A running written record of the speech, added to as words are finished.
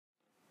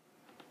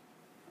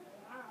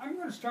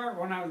going to start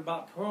when I was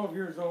about 12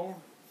 years old,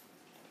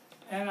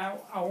 and I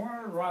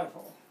wanted a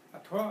rifle,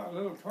 a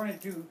little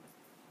 22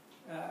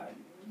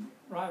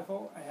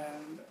 rifle,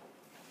 and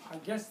I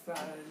guess I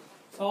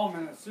saw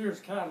them in a Sears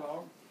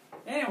catalog.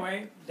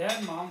 Anyway, Dad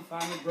and Mom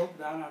finally broke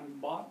down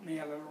and bought me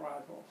a little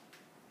rifle.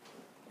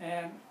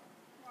 And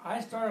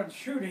I started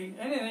shooting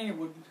anything that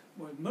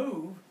would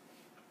move.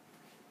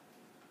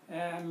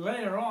 And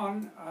later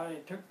on, I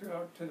took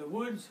to the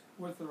woods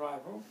with the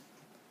rifle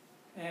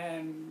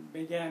and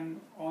began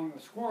on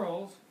the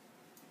squirrels.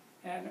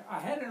 And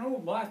I had an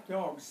old black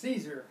dog,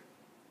 Caesar,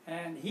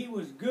 and he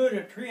was good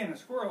at treeing a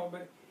squirrel,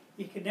 but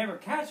he could never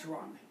catch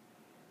one.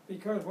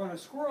 Because when a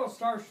squirrel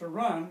starts to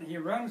run, he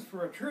runs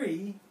for a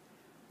tree,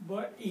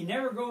 but he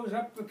never goes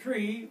up the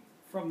tree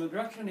from the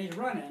direction he's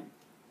running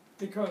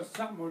because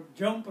something would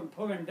jump and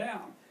pull him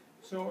down.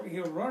 So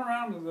he'll run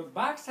around to the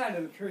backside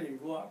of the tree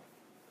and go up.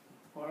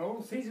 Well,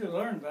 old Caesar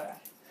learned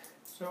that.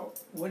 So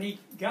when he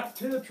got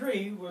to the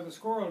tree with the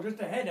squirrel just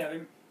ahead of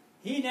him,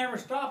 he never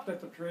stopped at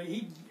the tree.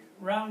 He'd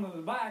round to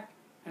the back,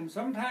 and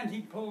sometimes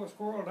he'd pull the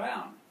squirrel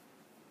down.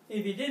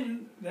 If he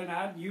didn't, then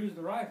I'd use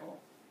the rifle.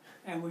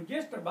 And we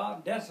just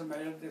about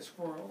decimated the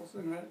squirrels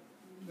in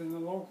the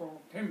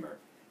local timber.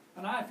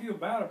 And I feel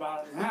bad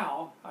about it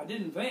now. I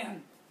didn't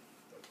then,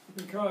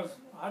 because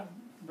I'd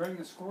bring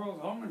the squirrels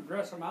home and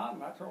dress them out,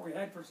 and that's what we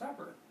had for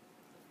supper.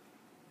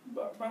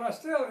 But I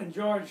still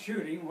enjoyed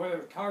shooting, whether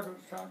it was target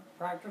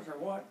practice or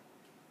what.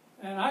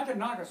 And I could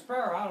knock a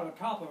sparrow out of the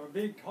top of a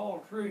big,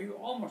 tall tree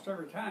almost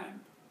every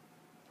time.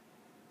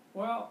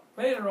 Well,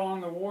 later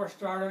on, the war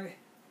started,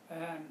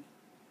 and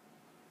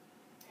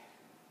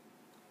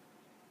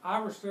I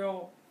was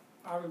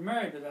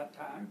married at that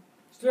time,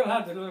 still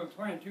had the little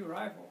 22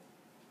 rifle.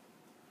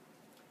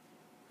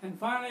 And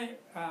finally,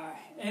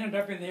 ended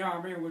up in the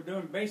Army and was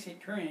doing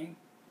basic training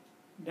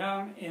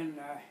down in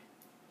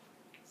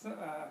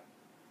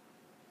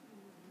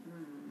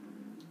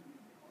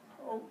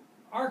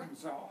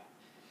Arkansas,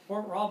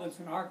 Fort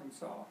Robinson,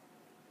 Arkansas.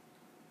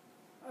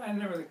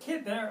 And there was a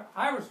kid there.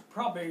 I was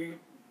probably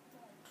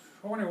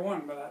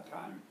 21 by that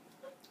time.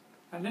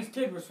 And this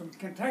kid was from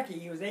Kentucky.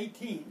 He was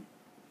 18.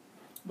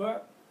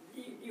 But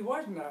he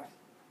wasn't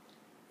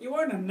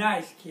a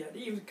nice kid.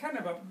 He was kind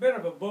of a bit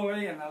of a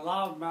bully and a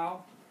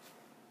loudmouth.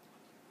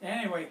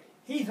 Anyway,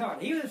 he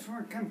thought he was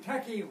from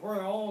Kentucky,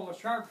 where all the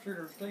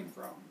sharpshooters came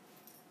from.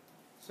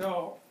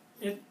 So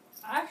it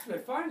actually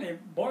finally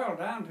boiled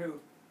down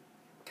to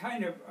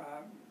kind of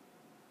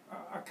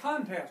a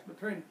contest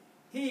between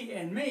he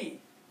and me.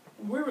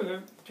 We were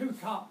the two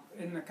top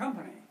in the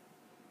company.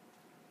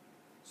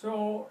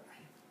 So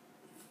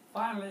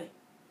finally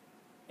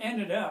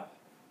ended up,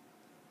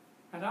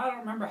 and I don't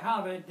remember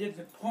how they did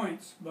the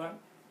points, but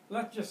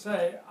let's just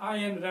say I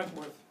ended up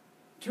with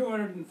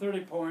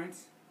 230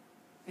 points,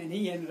 and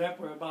he ended up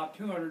with about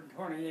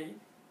 228.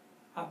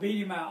 I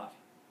beat him out,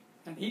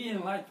 and he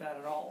didn't like that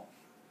at all.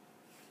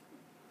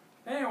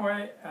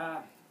 Anyway,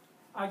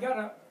 I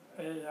got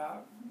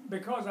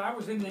because I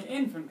was in the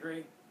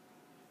infantry,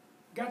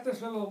 got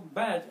this little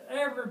badge.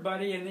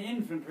 Everybody in the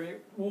infantry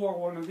wore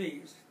one of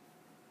these.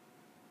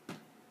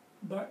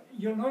 But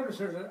you'll notice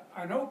there's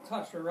an oak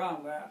cluster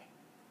around that.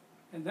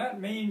 And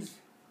that means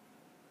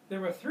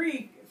there were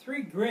three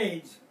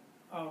grades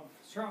of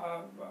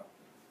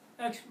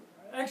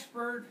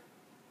expert,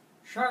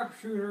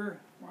 sharpshooter,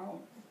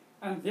 well,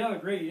 and the other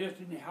grade you just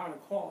didn't know how to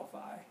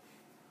qualify.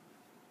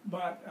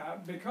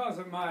 But because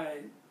of my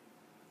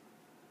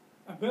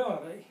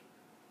ability,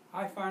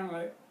 I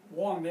finally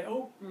won the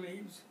oak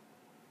leaves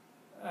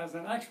as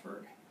an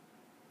expert.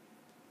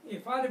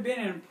 If I'd have been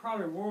in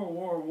probably World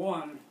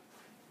War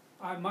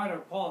I might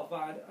have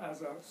qualified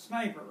as a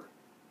sniper.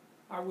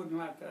 I wouldn't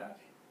like that.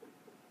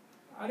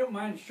 I don't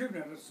mind shooting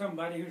at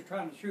somebody who's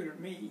trying to shoot at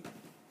me,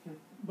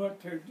 but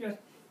to just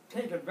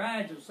take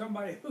advantage of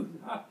somebody who's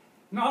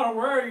not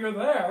aware you're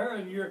there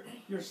and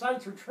your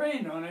sights are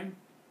trained on him,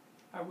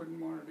 I wouldn't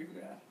want to do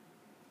that.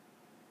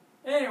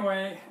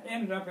 Anyway,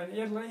 ended up in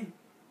Italy,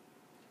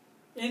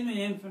 in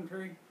the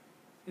infantry,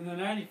 in the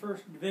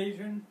 91st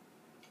Division,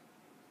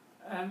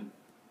 and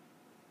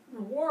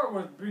the war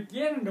was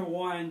beginning to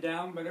wind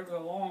down, but it was a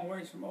long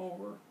ways from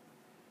over.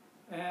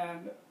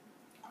 And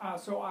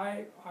so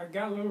I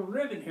got a little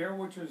ribbon here,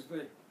 which is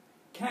the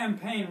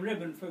campaign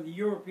ribbon for the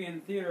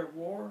European Theater of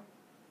War.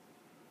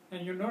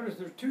 And you'll notice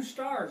there's 2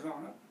 stars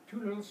on it, 2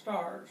 little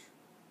stars.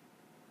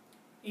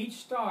 Each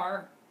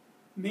star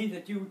means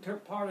that you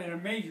took part in a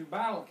major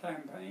battle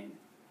campaign.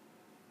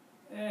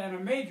 And a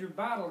major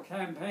battle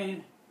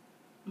campaign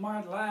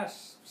might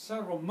last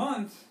several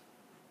months,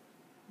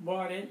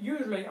 but it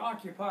usually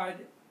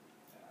occupied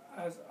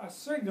as a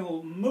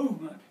signal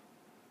movement,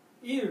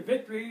 either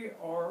victory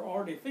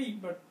or defeat,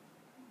 but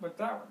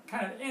that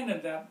kind of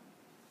ended that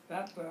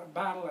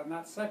battle in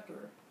that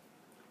sector.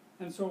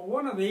 And so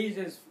one of these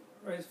is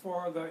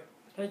for the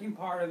taking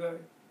part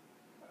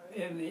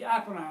in the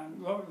Apennine,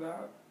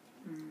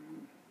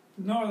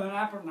 northern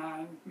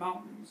Apennine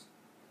Mountains,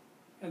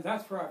 and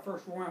that's where I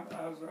first went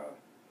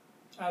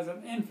as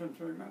an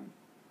infantryman.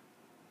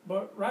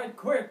 But right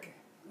quick,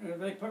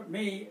 they put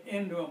me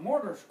into a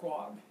mortar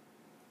squad.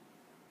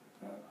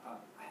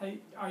 Do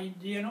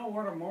you know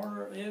what a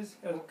mortar is?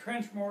 A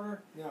trench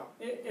mortar? Yeah.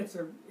 It's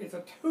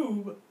a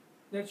tube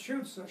that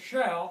shoots a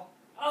shell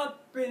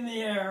up in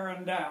the air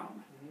and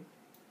down. Mm-hmm.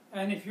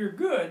 And if you're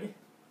good,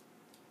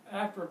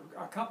 after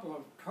a couple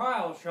of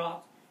trial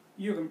shots,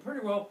 you can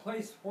pretty well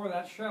place where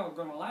that shell is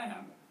going to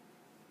land.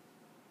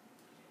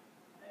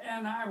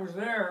 And I was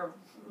there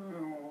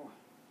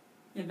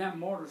in that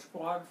mortar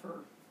squad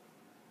for,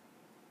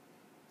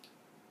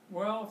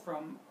 well,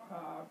 from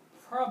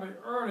probably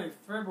early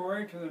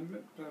February to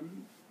the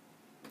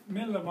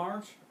middle of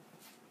March.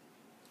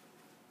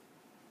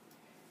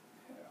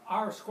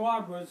 Our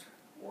squad was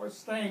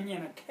staying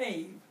in a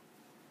cave,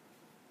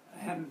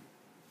 and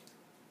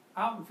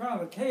out in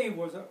front of the cave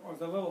was a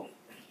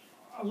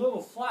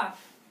little flat,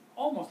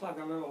 almost like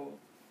a little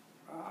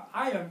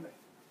island,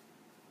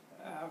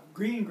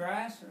 green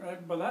grass.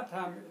 By that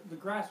time, the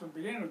grass was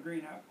beginning to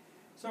green up.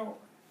 So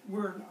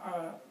we're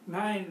a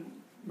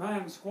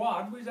nine-man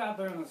squad. We was out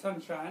there in the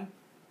sunshine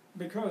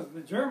because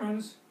the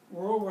Germans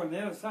were over on the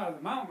other side of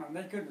the mountain and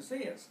they couldn't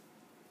see us.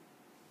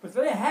 But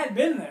they had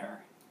been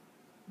there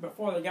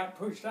before they got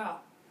pushed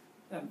out,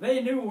 and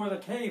they knew where the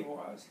cave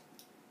was.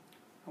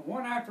 And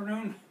one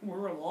afternoon, we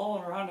were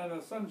lolling around in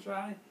the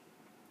sunshine,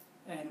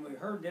 and we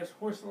heard this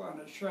whistle, and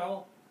a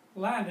shell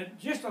landed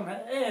just on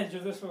the edge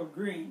of this little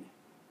green.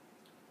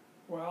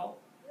 Well,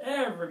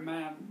 every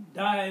man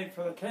dived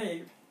for the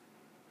cave,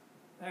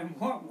 and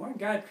one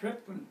guy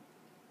tripped, and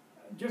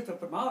just at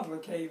the mouth of the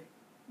cave,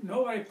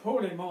 nobody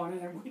pulled him on,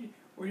 and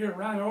we just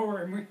ran over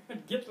and we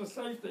could get to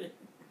safety.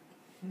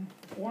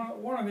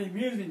 One of the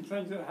amusing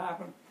things that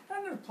happened,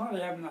 and there's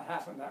plenty of them that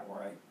happened that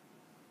way.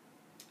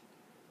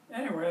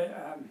 Anyway,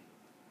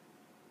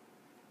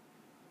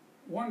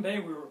 one day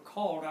we were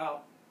called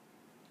out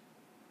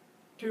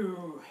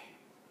to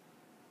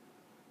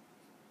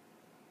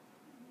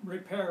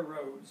repair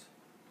roads,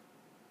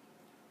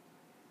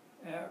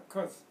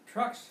 because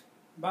trucks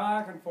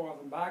back and forth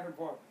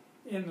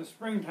in the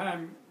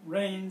springtime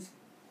rains,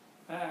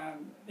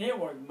 and it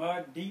was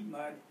mud, deep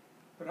mud.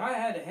 But I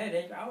had a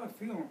headache. I was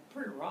feeling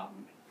pretty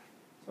rotten.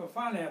 So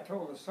finally I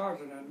told the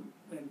sergeant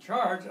in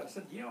charge, I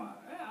said, you know,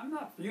 I'm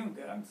not feeling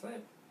good, I'm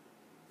sick.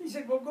 He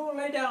said, well, go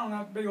lay down on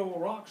that big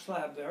old rock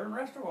slab there and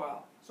rest a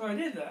while. So I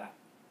did that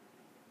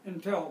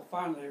until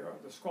finally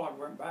the squad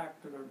went back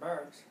to their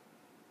barracks.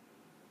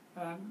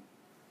 And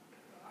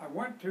I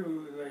went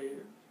to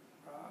the,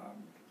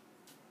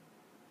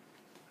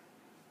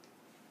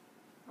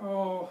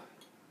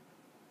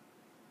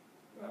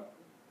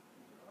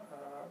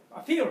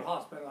 a field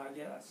hospital, I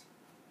guess.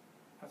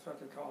 That's what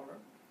they called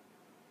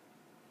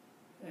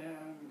it.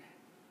 And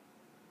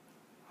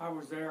I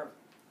was there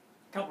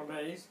a couple of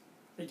days.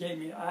 They gave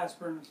me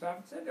aspirin and stuff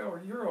and said, oh,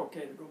 you're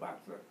okay to go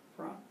back to the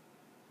front.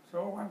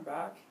 So I went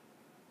back.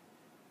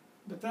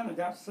 But then I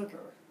got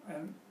sicker.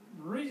 And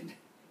the reason,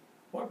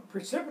 what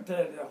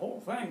precipitated the whole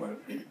thing was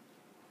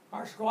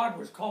our squad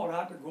was called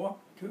out to go up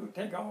to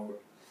take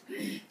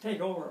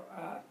over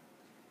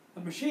a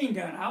machine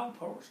gun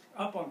outpost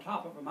up on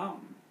top of a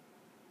mountain.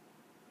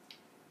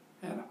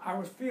 And I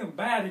was feeling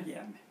bad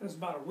again. This is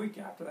about a week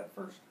after that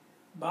first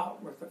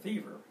bout with the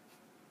fever.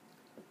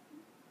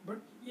 But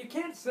you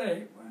can't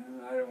say,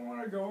 well, I don't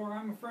want to go, or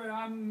I'm afraid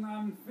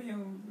I'm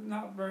feeling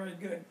not very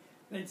good.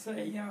 They'd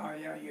say, yeah,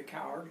 you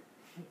coward.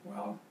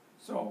 Well,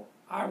 so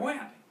I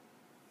went.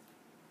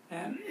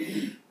 And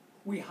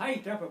we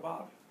hiked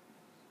up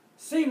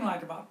seemed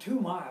like about 2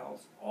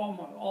 miles,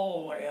 almost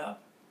all the way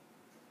up,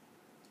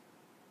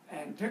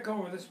 and took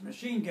over this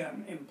machine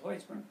gun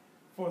emplacement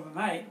for the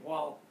night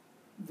while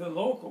the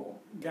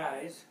local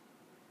guys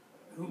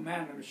who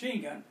manned the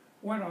machine gun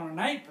went on a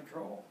night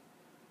patrol.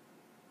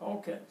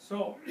 Okay,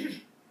 so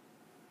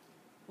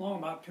along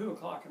about 2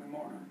 o'clock in the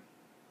morning,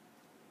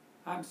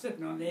 I'm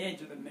sitting on the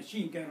edge of the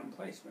machine gun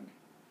emplacement,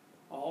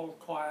 all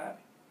quiet,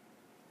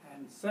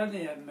 and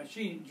suddenly a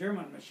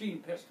German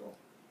machine pistol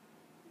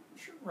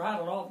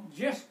rattled off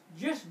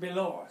just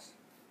below us.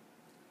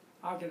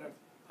 I could have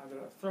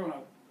thrown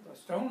a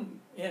stone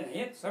in and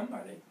hit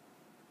somebody.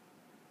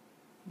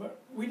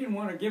 But we didn't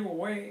want to give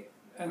away,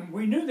 and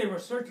we knew they were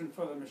searching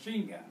for the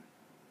machine gun.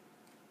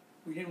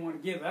 We didn't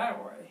want to give that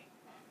away.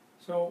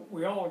 So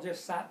we all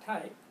just sat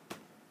tight.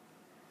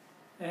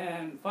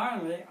 And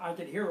finally, I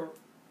could hear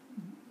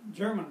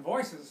German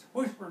voices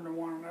whispering to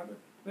one another.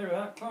 They were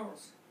that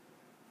close.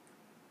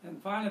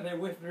 And finally they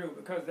withdrew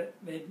because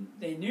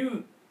they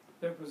knew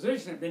their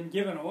position had been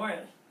given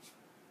away.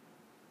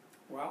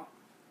 Well,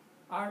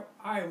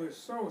 I was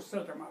so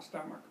sick in my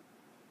stomach.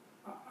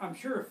 I'm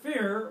sure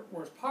fear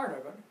was part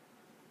of it,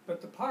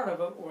 but the part of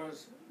it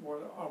was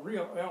a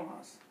real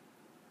illness.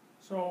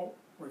 So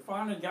we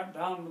finally got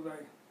down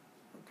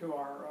to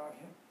our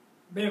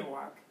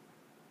bivouac,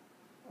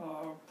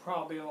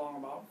 probably along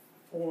about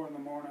 4 in the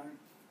morning,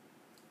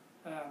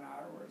 and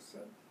I was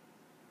sick.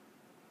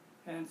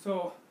 And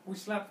so we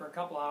slept for a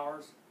couple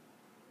hours,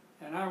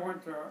 and I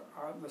went to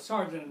the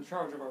sergeant in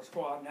charge of our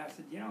squad, and I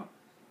said, you know,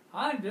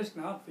 I'm just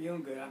not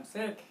feeling good. I'm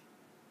sick.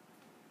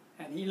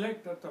 And he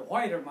looked at the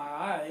white of my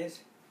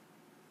eyes,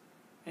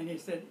 and he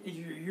said, "Is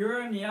your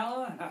urine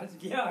yellow?" And I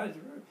said, "Yeah,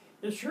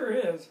 it sure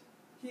is."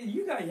 He said,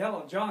 "You got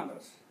yellow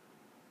jaundice."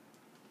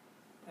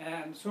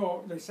 And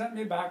so they sent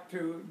me back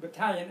to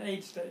Battalion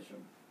Aid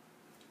Station.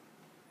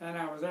 And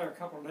I was there a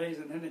couple of days,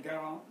 and then we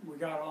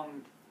got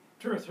on,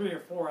 2 or 3 or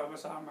 4 of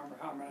us, I don't remember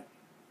how many,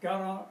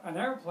 got on an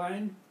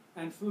airplane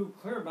and flew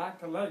clear back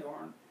to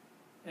Leghorn.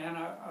 And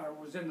I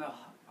was in a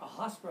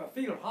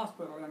field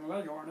hospital in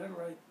Leghorn,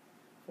 Italy,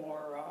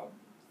 for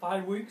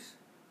 5 weeks.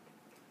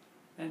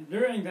 And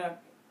during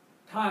that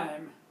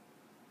time,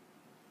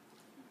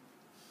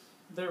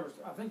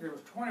 I think there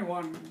was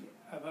 21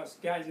 of us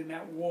guys in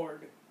that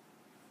ward.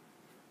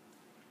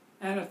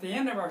 And at the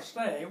end of our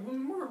stay,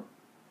 when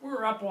we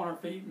were up on our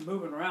feet and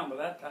moving around by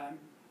that time,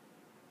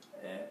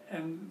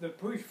 and the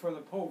push for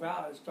the Po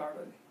Valley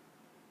started.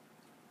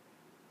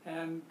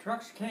 And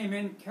trucks came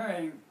in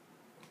carrying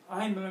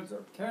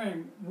ambulances,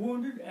 carrying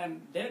wounded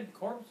and dead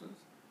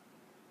corpses.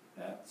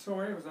 So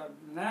it was a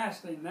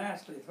nasty,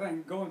 nasty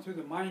thing going through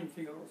the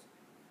minefields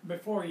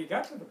before you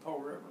got to the Po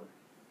River.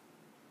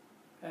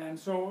 And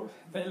so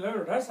they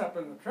loaded us up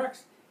in the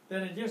trucks.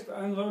 Then they just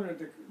unloaded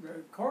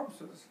the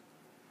corpses.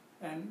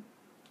 And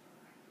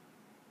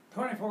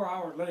 24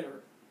 hours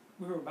later,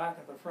 we were back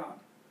at the front.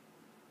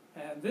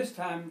 And this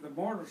time, the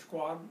mortar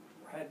squad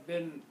had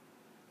been,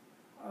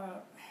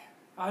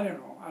 I don't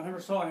know, I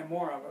never saw any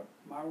more of it,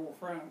 my old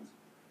friends.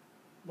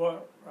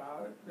 But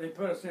they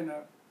put us in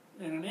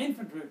an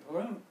infantry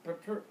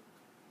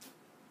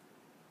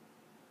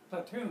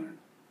platoon,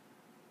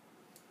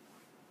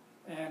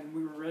 and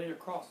we were ready to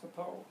cross the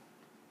Po.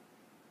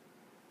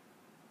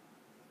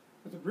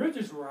 But the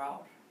bridges were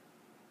out,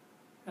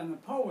 and the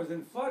Po was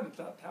in flood at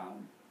that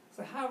time.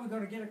 So how are we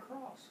going to get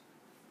across?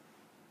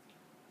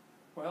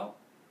 Well,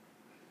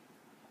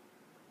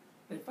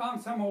 they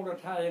found some old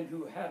Italian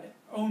who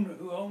owned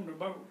a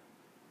boat,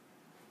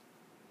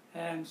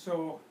 and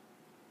so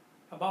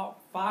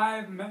about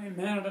 5 men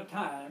at a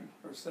time,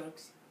 or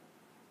 6,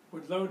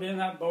 would load in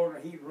that boat,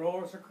 and he'd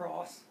row us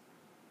across,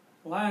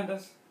 land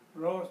us,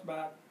 row us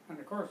back, and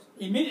of course,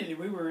 immediately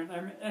we were in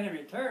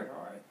enemy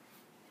territory.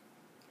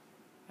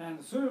 And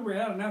as soon as we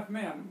had enough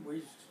men,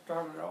 we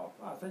started off.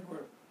 I think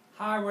we're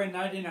Highway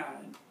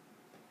 99,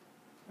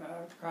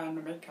 trying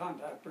to make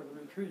contact with the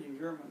retreating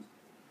Germans.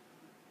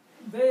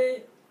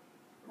 They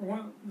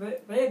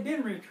had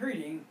been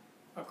retreating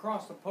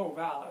across the Po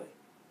Valley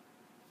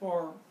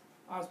for,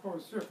 I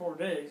suppose, 3 or 4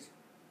 days,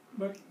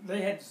 but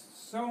they had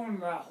sown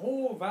the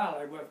whole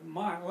valley with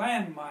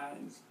land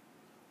mines.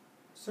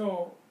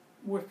 So,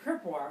 with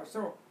tripwire.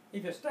 So,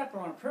 if you stepped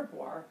on a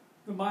tripwire,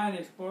 the mine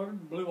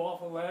exploded, blew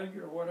off a leg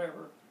or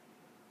whatever.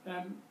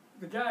 And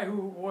the guy who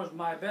was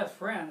my best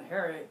friend,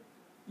 Harry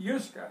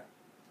Yuska,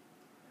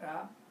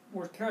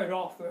 was carried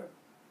off the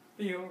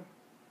field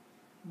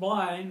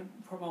blind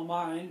from a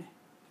mine,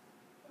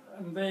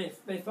 and they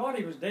thought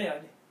he was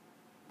dead,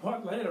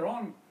 but later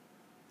on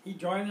he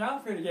joined the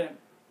outfit again.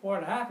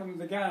 What happened,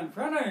 the guy in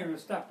front of him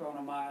stepped on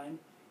a mine,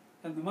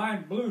 and the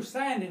mine blew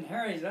sand in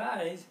Harry's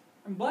eyes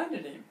and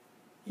blinded him.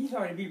 He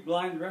thought he'd be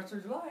blind the rest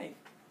of his life,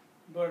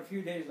 but a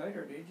few days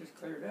later he just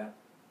cleared up.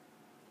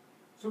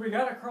 So we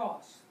got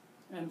across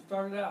and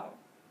started out.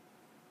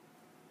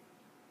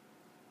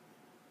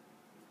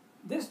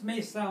 This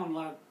may sound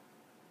like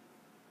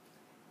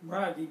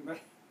bragging, but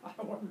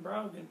I wasn't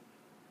bragging.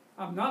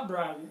 I'm not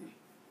bragging.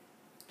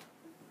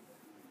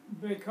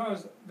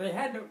 Because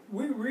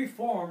we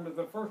reformed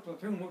the first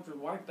platoon, which was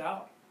wiped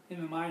out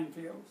in the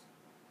minefields.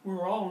 We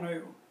were all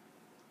new.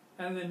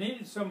 And they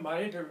needed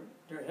somebody to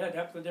head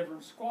up the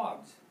different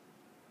squads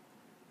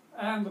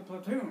and the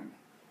platoon.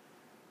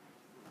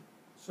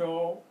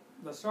 So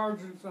the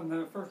sergeants and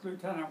the first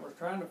lieutenant were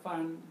trying to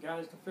find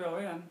guys to fill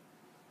in,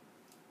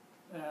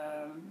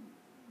 and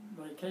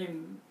they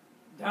came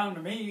down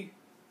to me,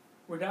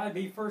 would I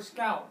be first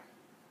scout?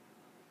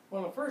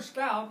 Well, the first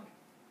scout,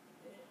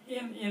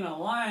 in a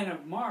line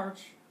of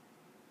march,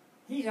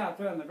 he's out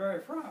there in the very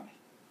front.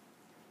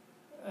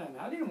 And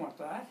I didn't want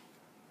that,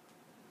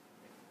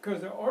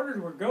 because the orders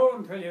were go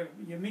until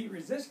you meet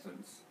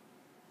resistance.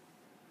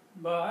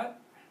 But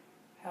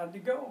had to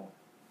go.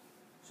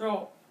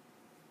 So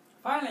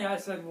finally I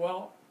said,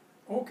 well,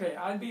 okay,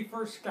 I'd be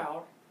first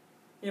scout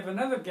if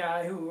another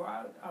guy who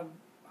I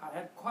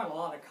had quite a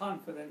lot of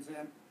confidence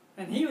in,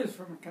 and he was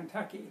from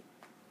Kentucky,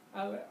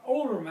 an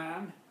older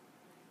man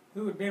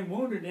who had been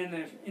wounded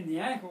in the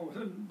ankle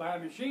by a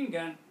machine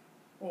gun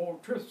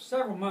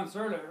several months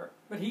earlier,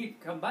 but he'd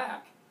come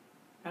back.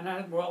 And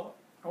I said, well,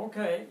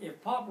 okay,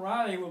 if Pop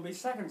Riley will be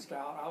second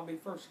scout, I'll be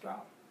first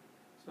scout.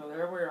 So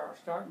there we are,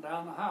 starting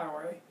down the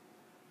highway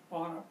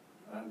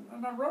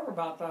and I wrote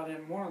about that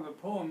in one of the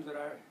poems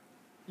that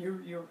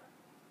you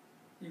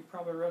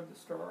probably read the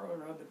story or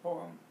read the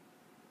poem.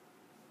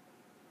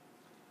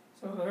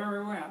 So there we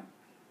went.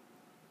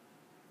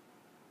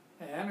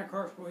 And of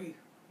course we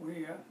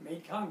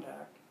made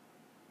contact.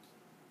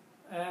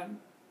 And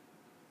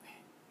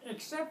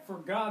except for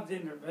God's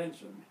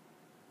intervention,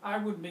 I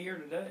wouldn't be here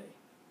today.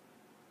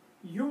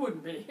 You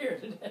wouldn't be here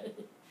today.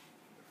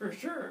 for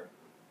sure.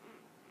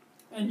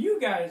 And you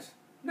guys,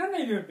 none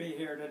of you would be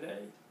here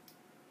today.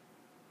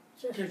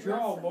 Because you're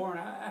all born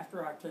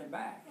after I came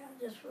back.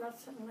 Yeah, just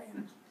Russ and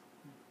Lynn.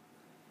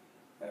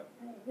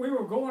 We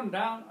were going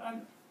down,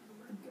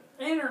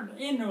 entered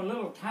into a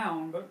little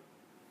town, but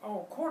a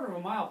quarter of a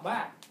mile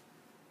back,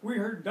 we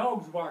heard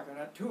dogs barking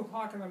at 2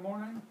 o'clock in the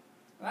morning.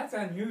 That's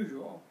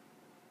unusual.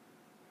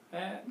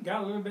 And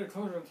got a little bit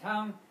closer to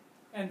town,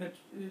 and the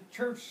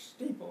church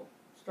steeple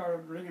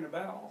started ringing a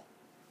bell.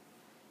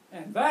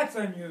 And that's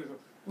unusual.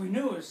 We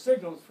knew it was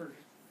signals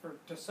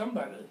to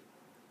somebody,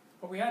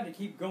 but we had to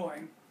keep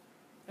going.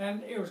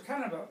 And it was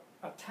kind of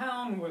a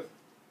town with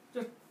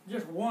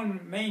just one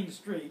main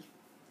street.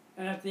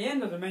 And at the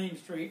end of the main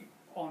street,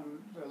 on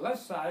the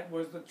left side,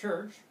 was the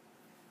church.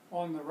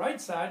 On the right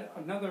side,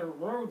 another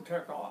road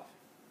took off.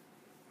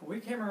 We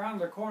came around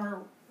the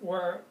corner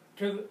where,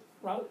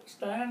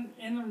 standing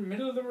in the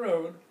middle of the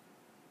road,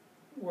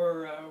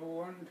 were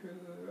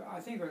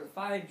I think it was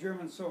 5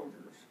 German soldiers.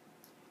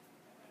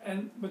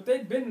 But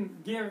they'd been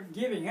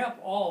giving up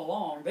all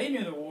along. They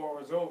knew the war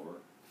was over.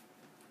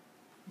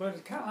 But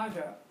it's kind of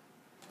like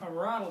a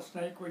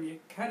rattlesnake. When you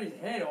cut his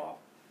head off,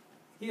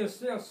 he'll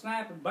still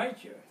snap and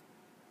bite you.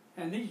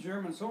 And these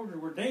German soldiers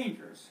were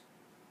dangerous.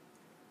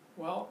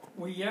 Well,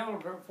 we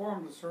yelled for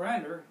them to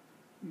surrender.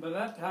 By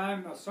that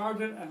time, a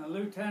sergeant and a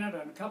lieutenant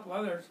and a couple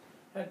others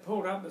had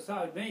pulled up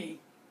beside me.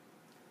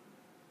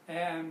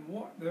 And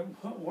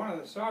one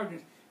of the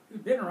sergeants,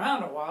 who'd been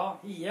around a while,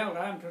 he yelled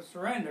at them to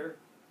surrender.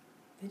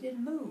 They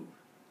didn't move.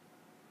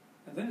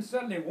 And then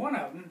suddenly one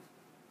of them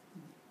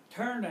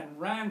turned and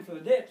ran for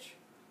the ditch.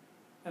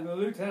 And the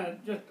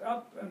lieutenant just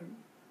up and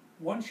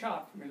one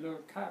shot from his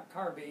little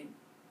carbine,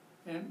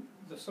 and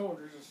the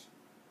soldiers just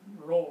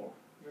rolled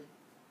just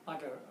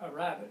like a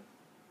rabbit.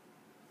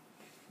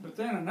 But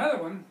then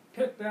another one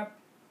picked up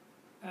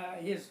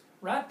his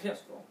rat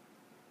pistol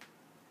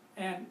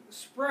and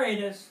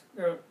sprayed us.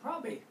 There were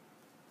probably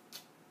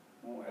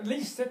at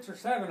least 6 or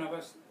 7 of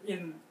us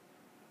in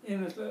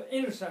the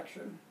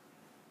intersection.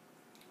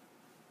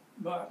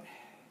 But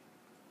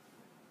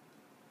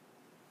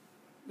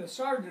the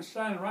sergeant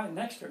standing right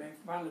next to me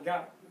finally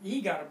got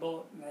a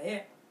bullet in the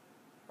hip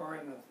or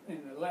in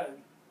the leg.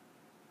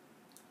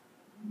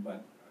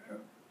 But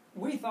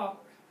we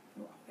thought,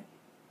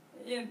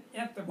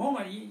 at the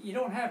moment, you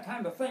don't have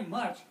time to think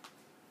much,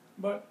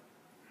 but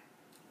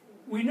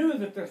we knew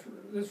that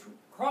this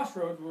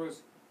crossroads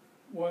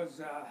was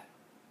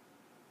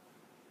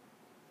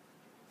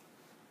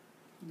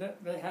that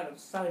they had it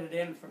sighted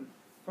in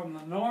from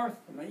the north,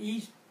 from the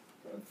east,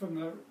 from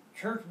the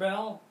church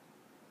bell,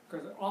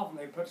 because often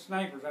they put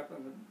snipers up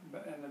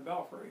in the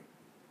belfry.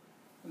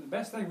 And the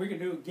best thing we could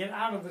do was get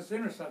out of this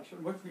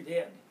intersection, which we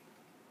did.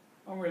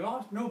 And we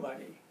lost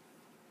nobody.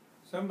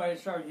 Somebody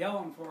started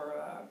yelling for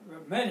a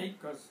medic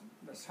because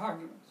the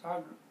sergeant,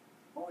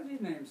 what was his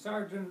name?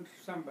 Sergeant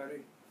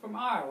somebody from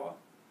Iowa.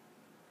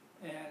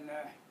 And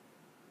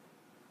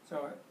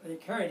so they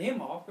carried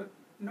him off, but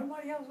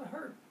nobody else was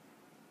hurt.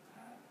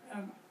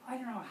 And I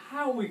don't know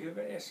how we could have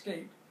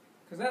escaped,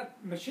 because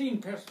that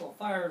machine pistol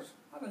fires,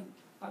 I think,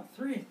 about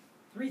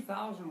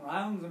 3,000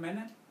 rounds a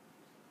minute.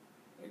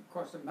 Of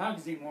course, the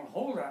magazine won't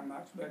hold that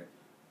much, but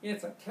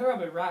it's a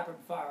terribly rapid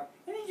fire.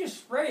 And he just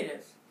sprayed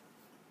us.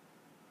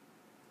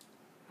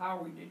 How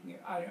we didn't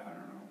get, I don't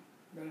know.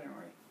 But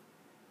anyway,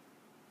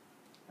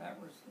 that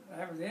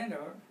was the end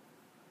of it.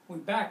 We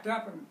backed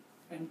up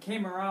and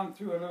came around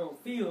through a little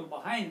field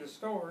behind the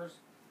stores,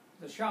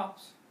 the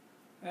shops,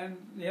 and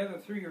the other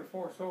 3 or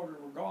 4 soldiers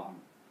were gone.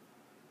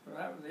 So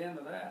that was the end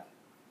of that.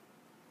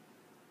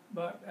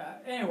 But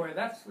anyway,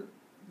 that's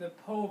the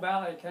Po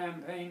Valley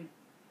campaign.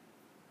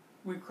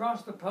 We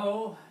crossed the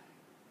Po.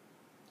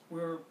 We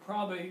were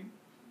probably,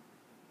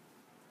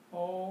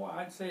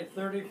 I'd say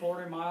 30,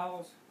 40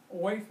 miles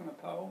away from the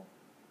Po.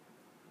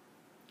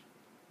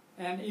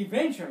 And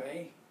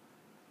eventually,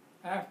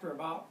 after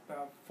about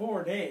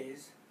 4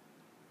 days,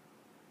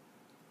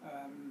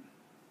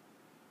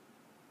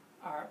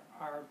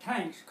 our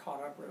tanks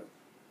caught up with it.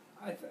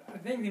 I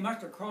think they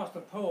must have crossed the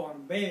Po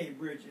on Bailey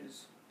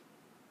bridges.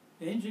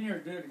 The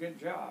engineers did a good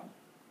job.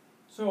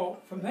 So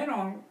from then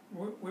on,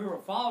 we were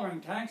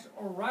following tanks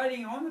or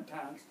riding on the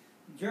tanks.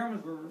 The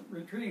Germans were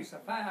retreating so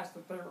fast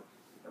that there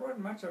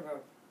wasn't much of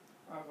a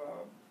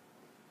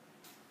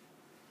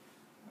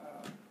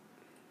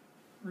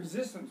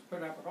resistance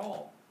put up at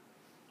all.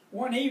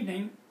 One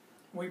evening,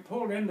 we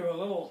pulled into a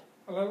little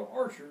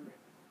orchard.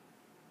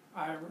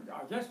 I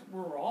guess we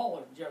were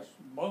all just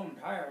bone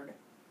tired,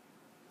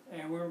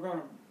 and we were going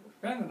to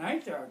spend the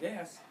night there, I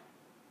guess.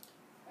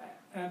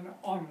 And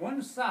on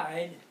one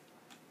side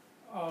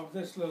of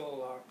this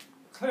little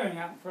clearing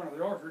out in front of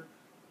the orchard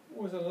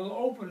was a little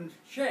open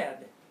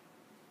shed.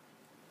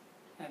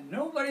 And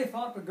nobody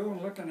thought to go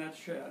and look in that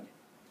shed.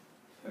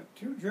 The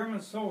 2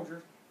 German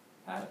soldiers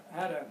had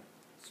a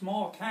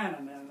small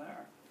cannon in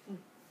there.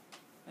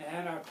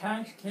 And our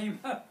tanks came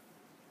up.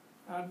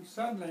 And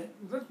suddenly,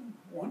 this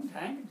one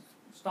tank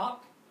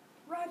stopped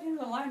right in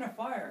the line of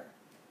fire.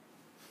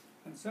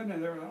 And suddenly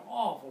there was an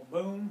awful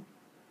boom.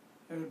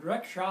 It was a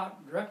direct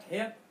shot, direct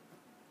hit,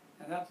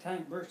 and that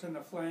tank burst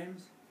into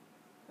flames.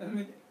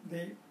 And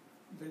the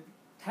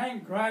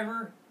tank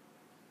driver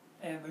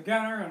and the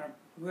gunner and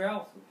who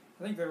else,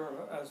 I think they were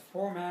a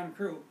 4-man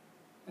crew,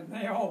 and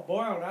they all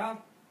boiled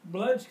out,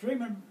 blood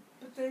streaming,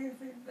 but they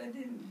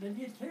didn't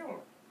get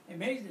killed.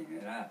 Amazing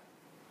that.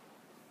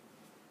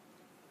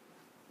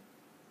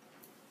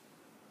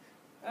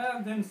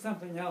 And then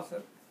something else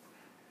that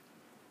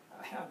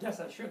I guess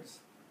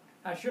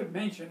I should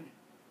mention.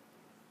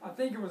 I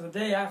think it was the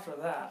day after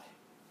that,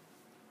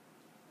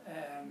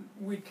 and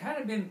we'd kind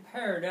of been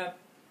paired up,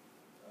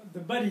 the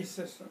buddy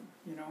system,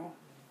 you know,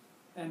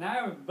 and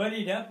I was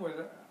buddied up with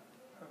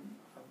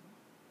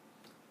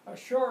a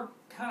short,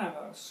 kind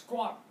of a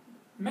squat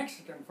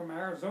Mexican from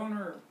Arizona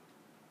or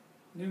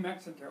New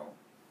Mexico.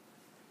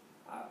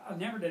 I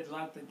never did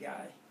like the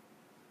guy.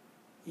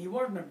 He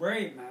wasn't a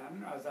brave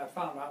man, as I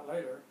found out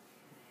later.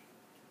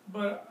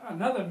 But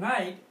another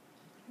night,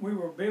 we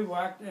were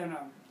bivouacked in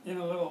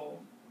a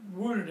little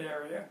wooded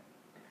area,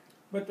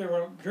 but there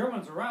were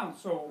Germans around,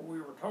 so we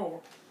were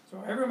told.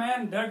 So every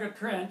man dug a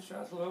trench,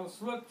 that's a little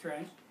slit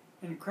trench,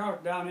 and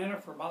crouched down in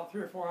it for about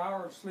 3 or 4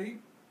 hours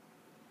sleep.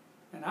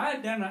 And I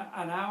had done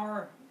an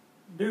hour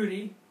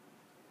duty,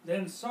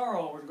 then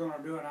Sorrel was going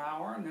to do an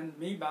hour, and then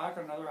me back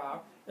another hour.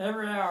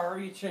 Every hour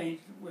you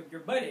changed with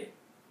your buddy.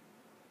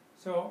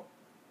 So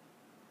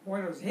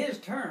when it was his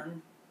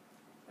turn,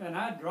 and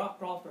I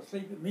dropped off to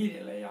sleep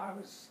immediately, I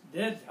was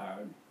dead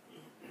tired.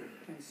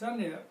 And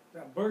suddenly a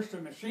burst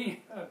of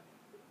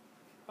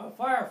a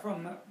fire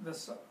from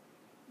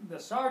the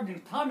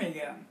sergeant's Tommy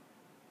gun.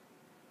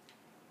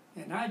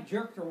 And I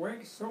jerked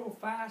awake so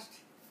fast,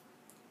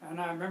 and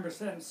I remember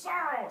saying,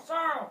 "Sorrow,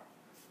 Sorrow!"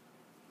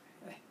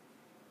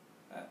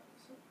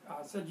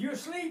 I said, "You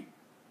asleep?"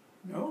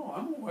 "No,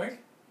 I'm awake."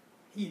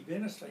 He'd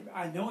been asleep.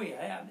 I know he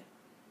had.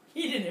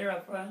 He didn't hear a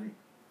thing.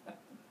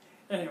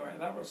 Anyway,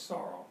 that was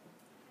Sorrow.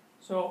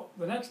 So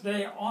the next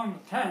day on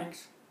the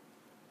tanks,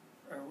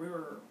 we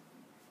were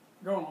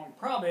going on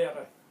probably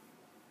at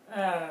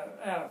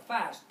a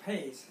fast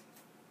pace.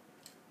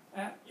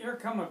 And here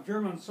come a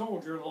German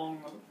soldier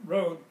along the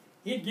road.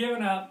 He'd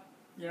given up,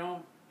 you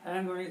know,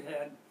 hand on his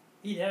head.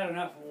 He'd had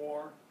enough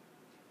war.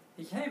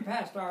 He came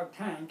past our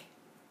tank,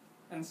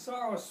 and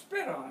Sorrow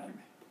spit on him.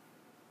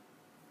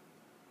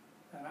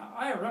 And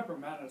I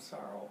reprimanded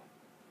Sorrow.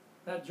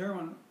 That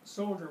German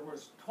soldier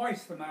was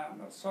twice the man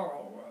that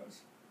Sorrow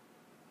was.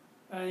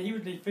 And he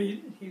was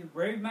defeated. He's a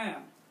brave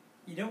man.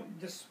 You don't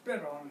just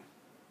spit on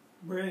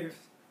brave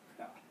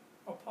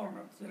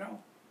opponents, you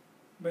know.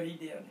 But he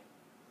did.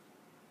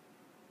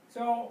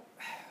 So,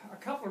 a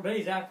couple of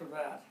days after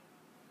that,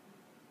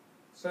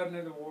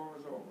 suddenly the war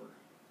was over.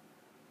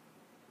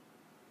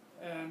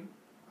 And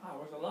I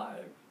was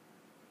alive.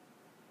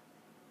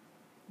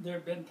 There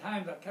have been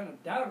times I kind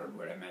of doubted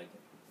would I make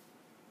it.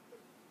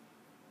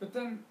 But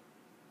then,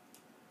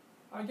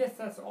 I guess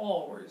that's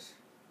always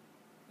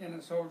in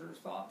a soldier's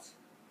thoughts.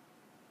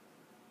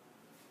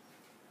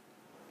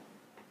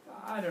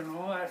 I don't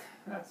know,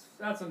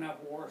 that's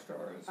enough war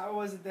stories. How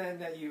was it then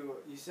that you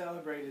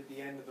celebrated the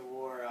end of the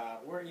war?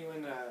 Weren't you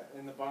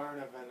in the barn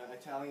of an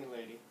Italian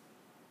lady?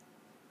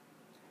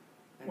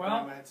 And well,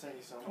 Grandma had sent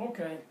you something.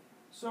 Okay,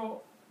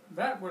 so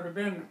that would have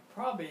been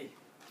probably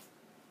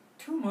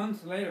 2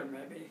 months later,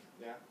 maybe.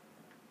 Yeah.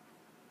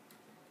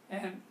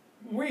 And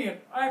we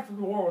had, after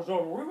the war was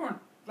over, we weren't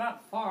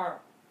that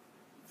far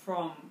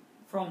from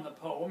the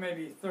pole,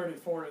 maybe 30,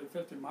 40,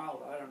 50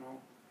 miles, I don't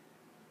know.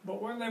 But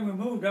then we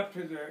moved up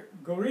to the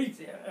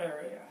Gorizia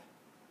area,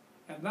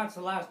 and that's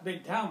the last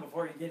big town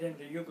before you get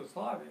into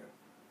Yugoslavia.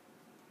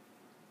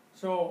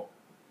 So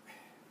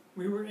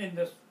we were in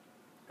this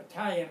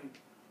Italian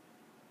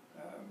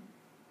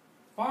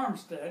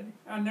farmstead,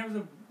 and there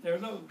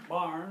was a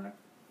barn,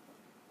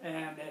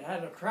 and it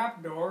had a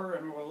trap door,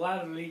 and there was a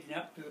ladder leading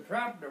up to the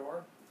trap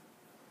door.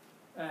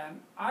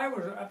 And I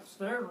was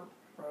upstairs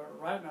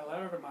writing a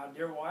letter to my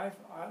dear wife.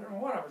 I don't know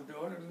what I was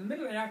doing. It was in the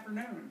middle of the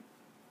afternoon.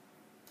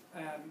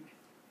 And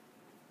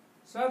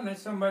suddenly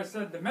somebody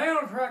said, "The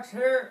mail truck's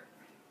here."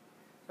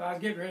 So I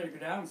was getting ready to go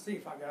down and see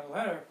if I got a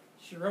letter.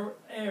 She wrote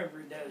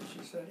every day,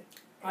 she said.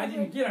 I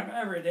didn't get them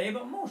every day,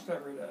 but most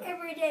every day.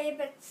 Every day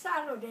but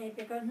Saturday,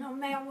 because no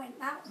mail went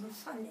out on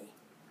Sunday.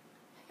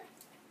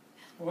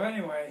 Well,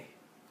 anyway,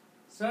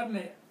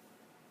 suddenly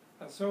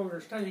a soldier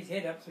stuck his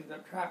head up through the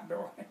trap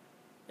door.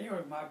 It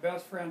was my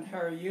best friend,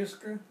 Harry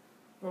Yuska,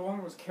 the one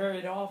who was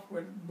carried off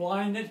with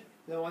blinded.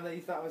 The one that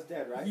you thought was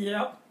dead, right?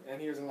 Yep.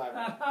 And he was alive.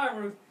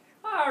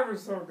 I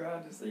was so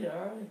glad to see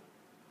Harry.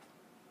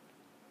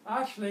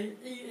 Actually,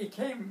 he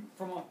came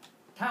from a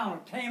town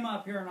of Tama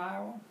up here in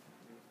Iowa,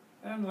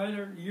 and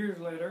later, years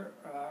later,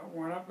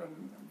 went up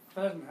and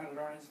pheasant hunted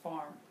on his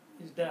farm,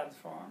 his dad's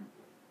farm.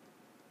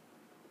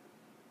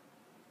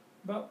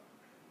 But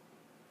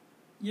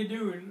you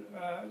do,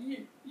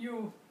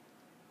 you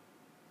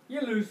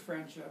lose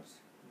friendships.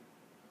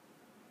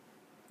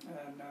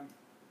 And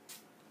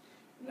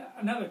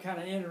another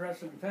kind of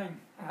interesting thing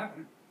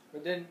happened.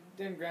 But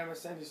didn't Grandma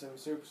send you some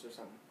soups or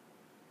something?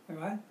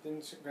 What?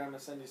 Didn't Grandma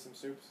send you some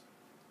soups?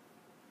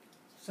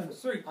 some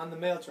sweet. On the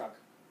mail truck.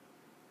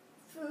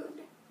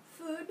 Food.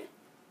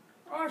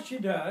 Oh, she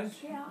does.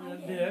 Yeah, I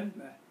did.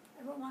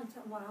 Every once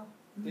in a while.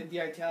 Did the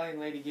Italian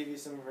lady give you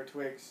some of her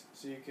twigs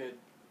so you could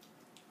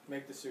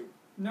make the soup?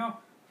 No.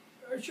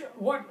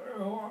 One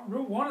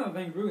of the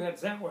things Ruth had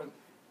sent was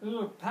a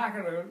little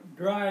packet of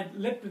dried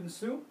Lipton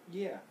soup.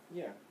 Yeah.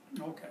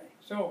 Okay,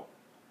 so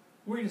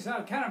we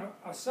decided, kind of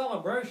a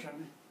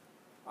celebration.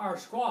 Our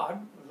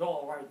squad was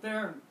all right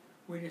there, and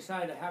we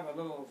decided to have a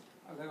little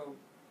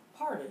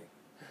party.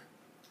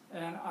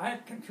 And I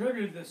had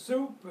contributed the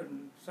soup,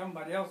 and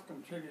somebody else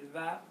contributed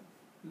that,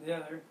 and the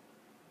other.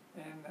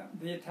 And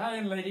the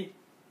Italian lady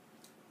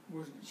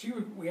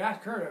we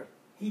asked her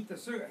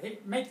to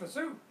make the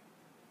soup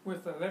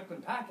with the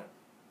Lipton packet.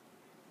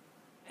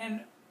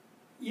 And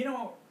you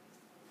know,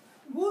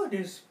 wood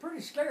is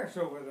pretty scarce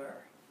over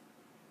there.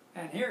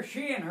 And here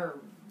she and her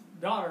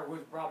daughter was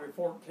probably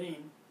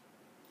 14.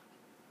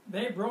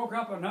 They broke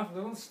up enough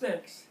little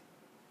sticks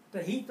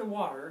to heat the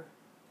water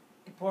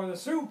to pour the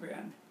soup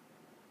in.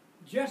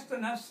 Just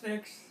enough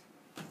sticks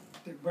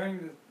to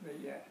bring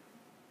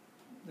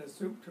the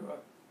soup to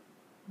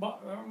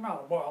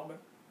not a boil, but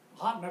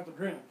hot enough to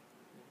drink.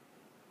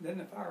 Then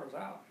the fire was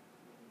out.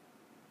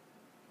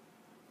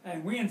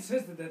 And we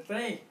insisted that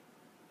they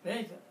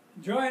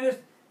join us.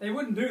 They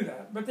wouldn't do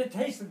that, but they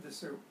tasted the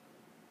soup.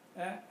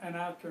 And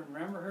I can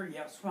remember her,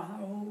 yes,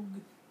 oh,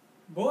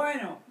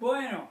 bueno,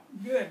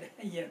 good,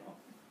 you know.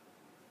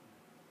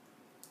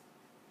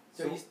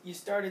 So you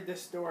started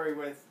this story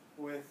with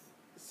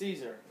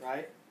Caesar,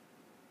 right?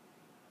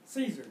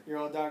 Caesar. Your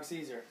old dog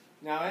Caesar.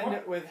 Now end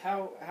it with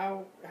how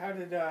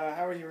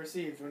were you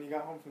received when you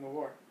got home from the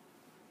war?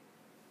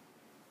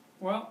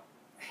 Well,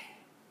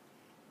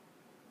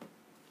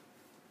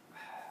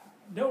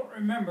 don't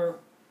remember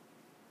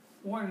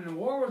when the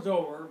war was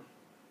over.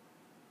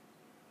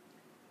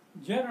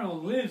 General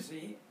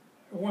Livesey,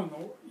 when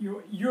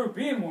the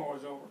European War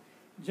was over,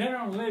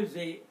 General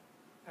Livesey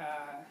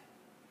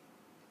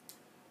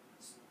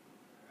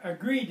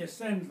agreed to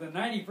send the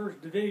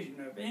 91st Division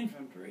of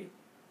Infantry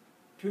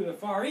to the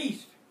Far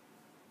East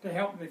to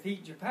help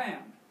defeat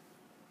Japan.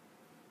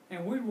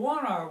 And we'd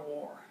won our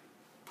war.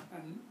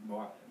 And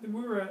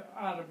we were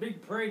at a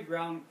big parade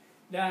ground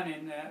down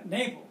in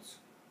Naples.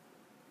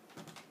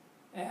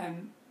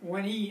 And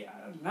when he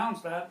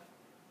announced that,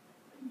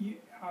 you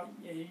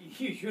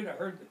should have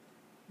heard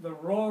the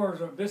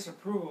roars of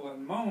disapproval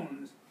and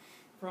moans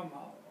from,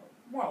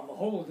 the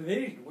whole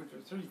division, which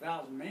was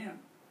 3,000 men.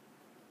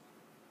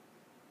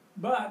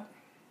 But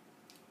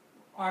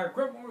our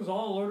equipment was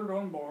all loaded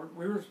on board.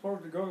 We were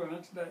supposed to go the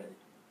next day.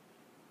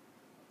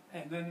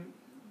 And then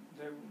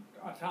the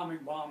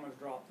atomic bomb was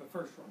dropped, the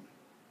first one.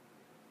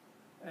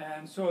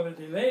 And so they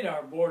delayed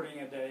our boarding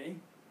a day.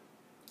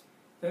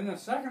 Then the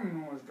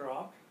second one was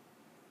dropped,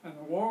 and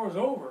the war was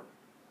over.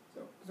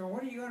 So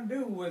what are you going to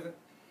do with it?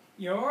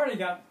 You already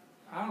got,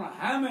 I don't know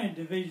how many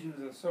divisions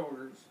of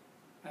soldiers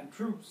and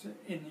troops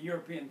in the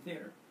European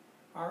theater.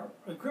 Our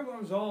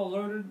equipment was all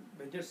loaded,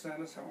 they just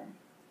sent us home.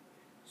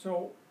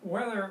 So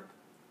once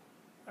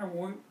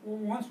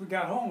we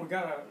got home, we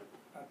got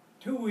a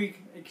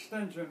 2-week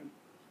extension,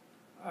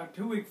 a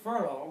 2-week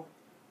furlough,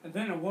 and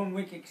then a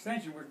 1-week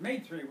extension, which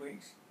made 3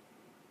 weeks.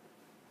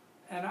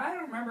 And I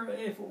don't remember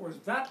if it was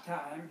that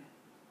time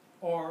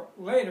or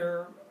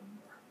later,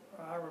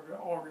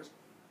 August.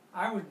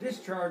 I was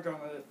discharged on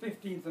the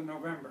 15th of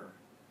November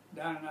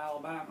down in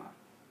Alabama.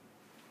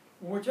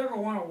 Whichever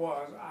one it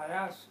was,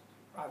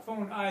 I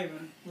phoned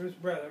Ivan, Ruth's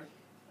brother,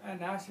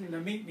 and asked him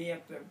to meet me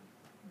at the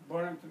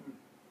Burlington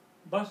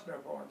bus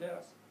depot, I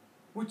guess,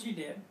 which he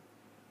did,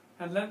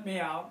 and let me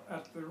out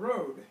at the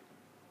road.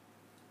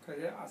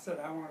 Because I said,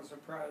 I want to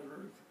surprise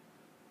Ruth.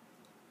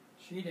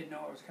 She didn't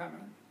know I was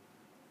coming.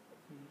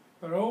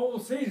 But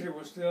old Caesar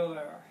was still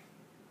there.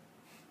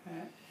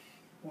 And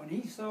when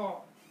he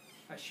saw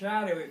a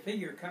shadowy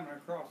figure coming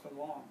across the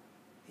lawn,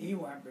 he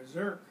went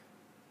berserk.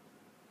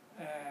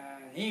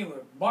 And he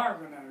was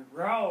barking and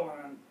growling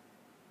and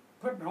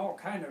putting all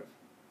kind of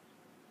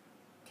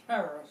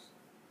terrors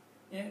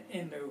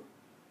into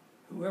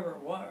whoever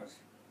it was.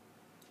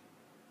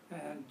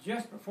 And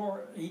just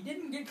before, he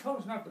didn't get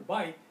close enough to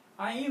bite.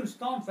 I even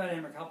stomped at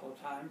him a couple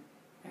of times,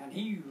 and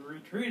he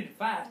retreated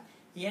fast.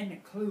 He hadn't a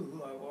clue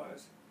who I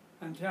was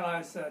until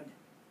I said,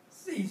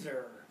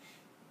 Caesar.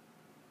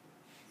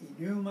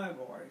 He knew my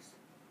voice,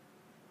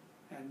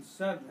 and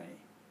suddenly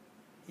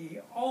he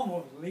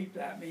almost leaped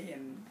at me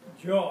in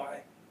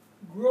joy,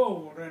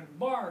 growled and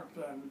barked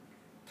and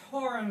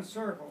tore in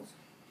circles,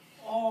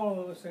 all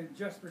of a sudden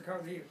just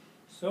because he was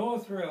so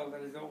thrilled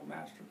that his old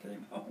master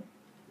came home.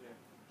 Yeah.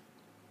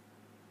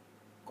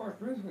 Of course,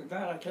 Ruth was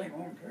glad I came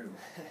home too.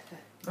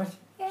 But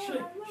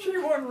Yeah, she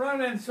wouldn't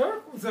run in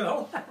circles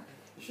though. I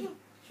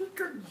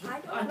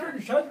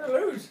couldn't shut her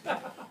loose.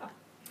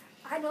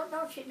 I don't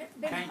know if she'd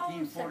been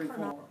homesick or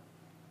 1944.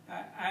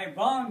 not. I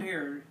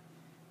volunteered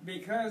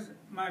because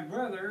my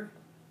brother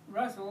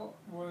Russell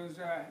was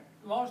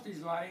lost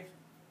his life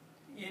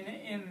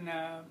in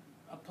a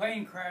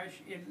plane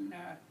crash in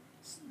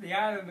the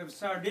island of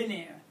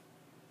Sardinia,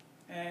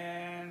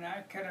 and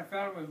I kind of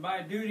felt it was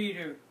my duty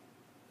to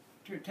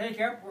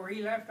take up where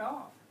he left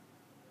off.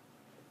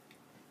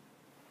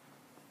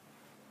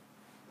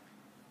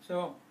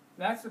 So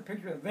that's the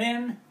picture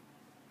then,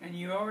 and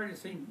you already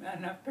seen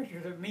enough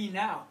pictures of me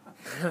now.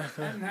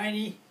 I'm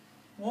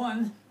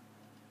 91.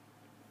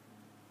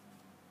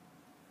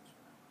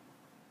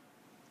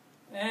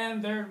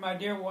 And there's my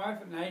dear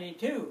wife at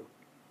 92.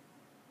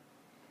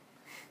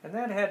 And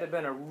that had to have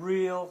been a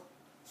real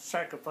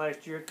sacrifice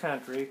to your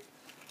country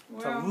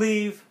Well, to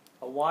leave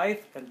a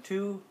wife and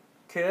 2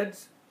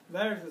 kids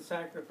there's the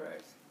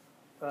sacrifice.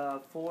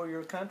 for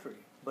your country,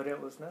 but it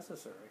was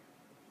necessary.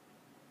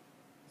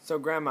 So,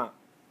 Grandma,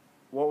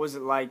 what was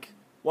it like?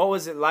 What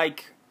was it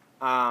like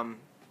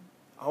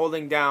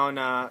holding down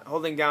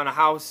a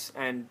house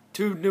and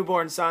 2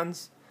 newborn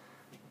sons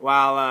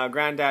while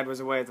Granddad was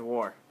away at the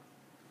war?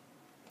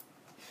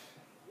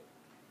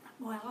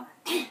 Well,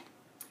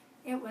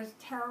 it was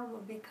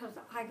terrible because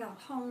I got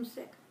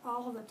homesick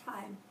all the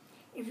time.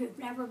 If you've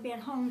never been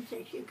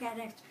homesick, you can't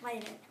explain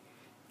it.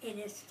 It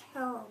is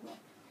terrible.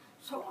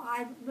 So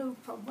I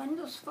moved from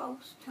Wendell's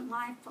folks to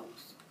my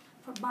folks,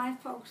 from my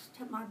folks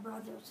to my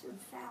brothers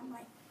and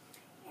family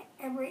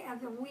every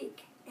other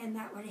week, and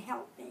that would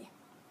help me.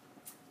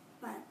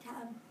 But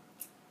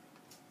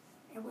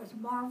it was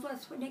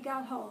marvelous when he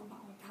got home,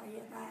 I'll tell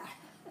you that.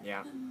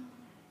 Yeah.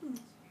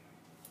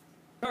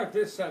 Start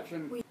this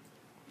section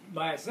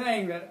by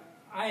saying that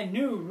I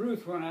knew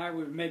Ruth when I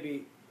was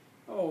maybe,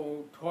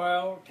 10,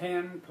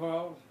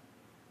 12,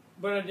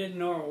 but I didn't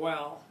know her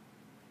well.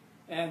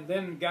 And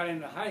then got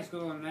into high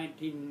school in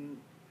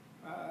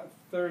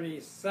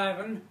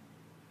 1937,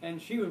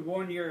 and she was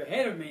 1 year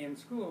ahead of me in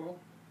school.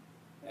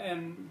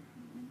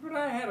 But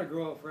I had a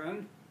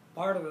girlfriend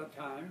part of the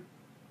time,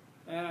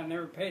 and I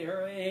never paid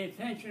her any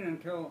attention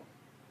until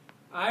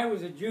I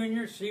was a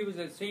junior, she was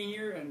a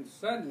senior, and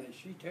suddenly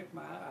she took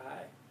my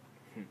eye.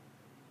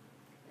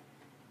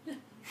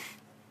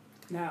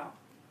 Now,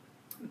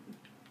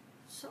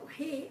 So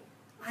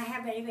I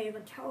haven't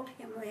even told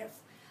him this,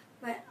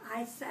 but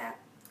I sat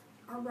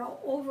a row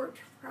over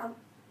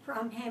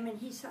from him, and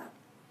he sat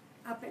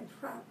up in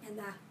front in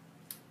the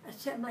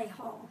assembly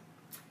hall.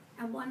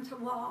 And once in a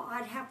while,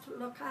 I'd have to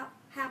look up,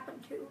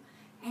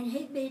 and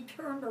he'd be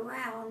turned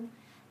around,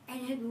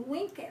 and he'd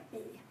wink at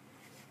me.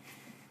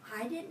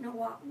 I didn't know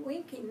what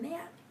winking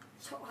meant,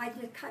 so I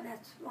just kind of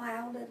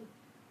smiled and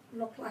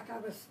looked like I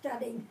was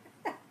studying.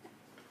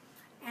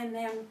 And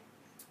then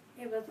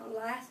it was the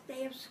last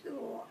day of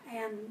school,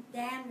 and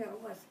Danville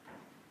was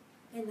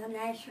in the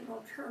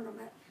national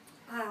tournament,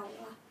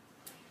 Iowa.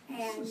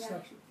 And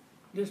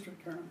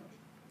district tournament.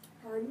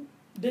 pardon?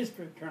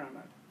 District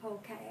tournament,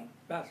 Okay.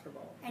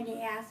 basketball. And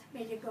he asked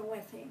me to go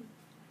with him.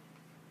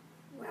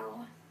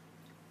 Well,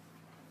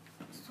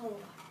 so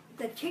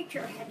the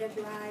teacher had to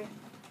drive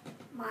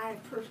my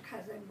first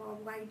cousin,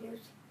 Bob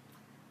Wagner's,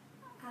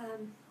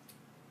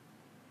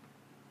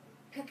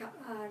 pickup,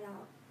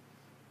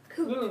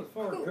 coupe. Little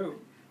Ford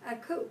coupe. A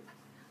coupe.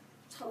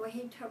 So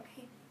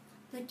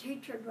the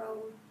teacher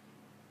drove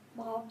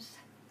Bob's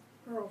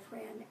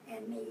girlfriend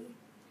and me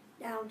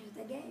down to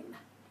the game.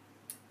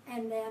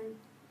 And then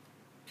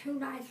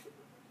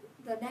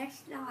the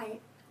next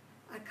night,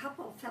 a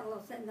couple of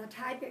fellows in the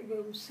typing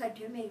room said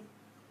to me,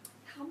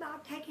 "How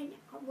about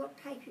we'll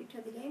take you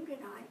to the game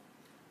tonight?"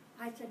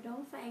 I said,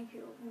 "No, thank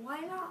you."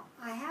 "Why not?"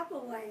 "I have a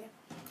way."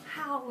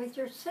 "How, with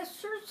your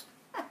sisters?"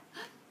 I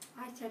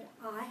said,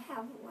 "I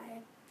have a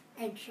way."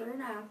 And sure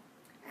enough,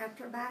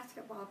 after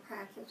basketball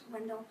practice,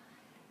 Wendell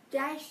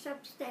dashed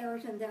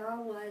upstairs, and there I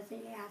was,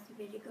 and he asked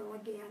me to go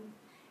again.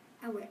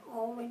 And we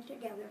all went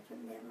together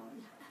from then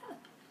on.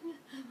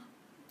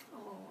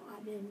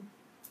 I've been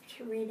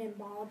Shereen and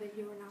Bob and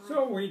you and I.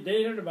 So we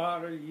dated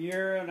about a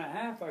year and a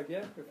half, I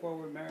guess, before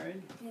we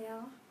married.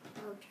 Yeah,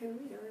 or 2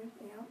 years,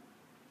 yeah.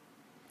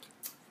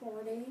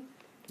 40.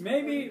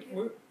 Maybe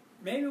we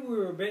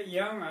were a bit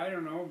young, I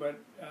don't know, but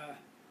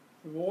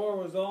the war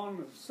was on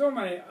with so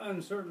many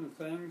uncertain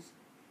things,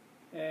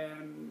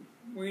 and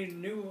we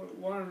knew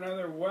one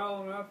another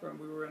well enough, and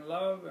we were in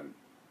love, and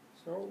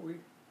so we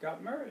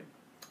got married.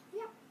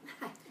 Yep.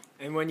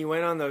 And when you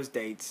went on those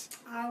dates,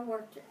 I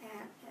worked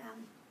at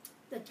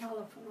the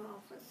telephone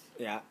office.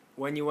 yeah,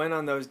 when you went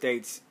on those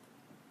dates,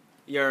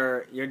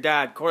 your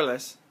dad,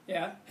 Corliss,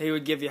 Yeah. he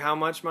would give you how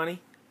much money?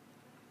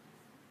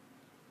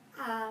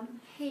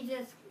 He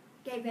just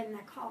gave him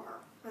the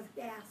car with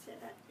gas in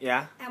it.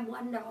 Yeah? And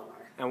 $1.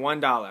 And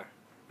 $1.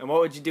 And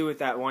what would you do with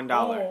that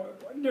 $1?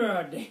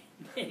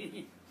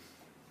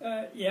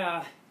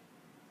 Yeah.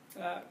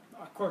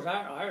 Of course,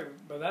 I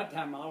by that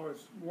time I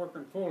was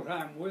working full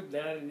time with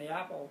Dad in the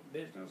apple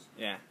business.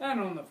 Yeah. And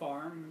on the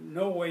farm,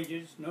 no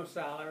wages, no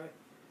salary,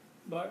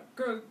 but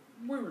cause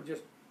we were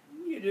just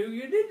you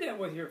did that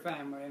with your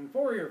family and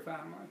for your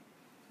family.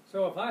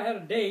 So if I had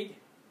a date,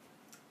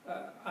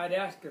 I'd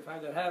ask if I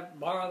could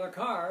borrow the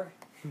car,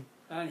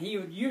 and he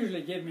would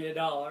usually give me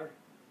 $1,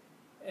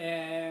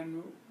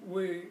 and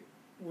we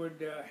would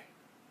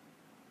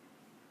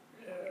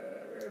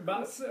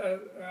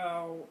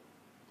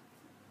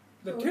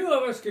the two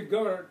of us could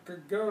go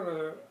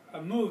to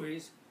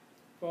movies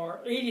for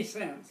 80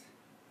 cents.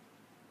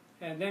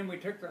 And then we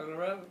took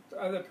the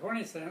other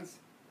 20 cents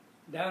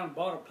down and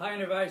bought a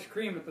pint of ice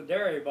cream at the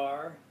dairy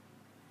bar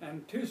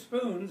and 2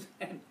 spoons,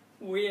 and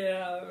we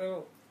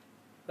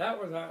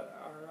that was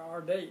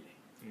our date.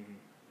 Mm-hmm.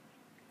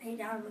 Ate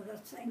out of the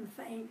same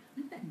thing.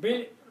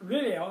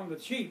 Really on the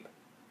cheap.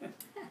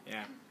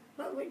 Yeah.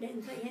 But we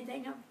didn't say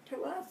anything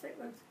to us. It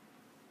was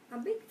a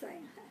big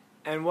thing.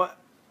 And what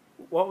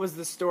was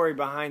the story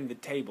behind the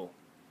table?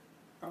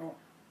 Oh.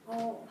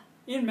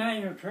 In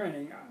manual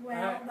training.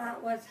 Well,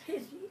 that was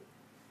his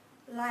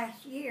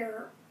last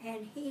year,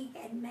 and he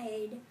had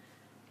made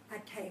a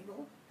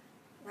table,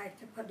 like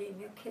to put in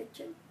your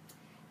kitchen,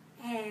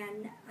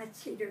 and a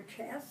cedar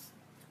chest,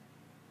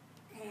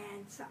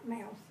 and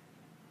something else.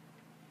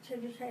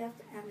 Cedar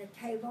chest and a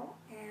table,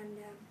 and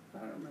I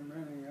don't remember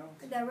anything else.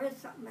 there is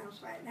something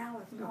else right now.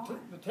 It's gone.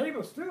 The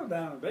table's still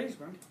down in the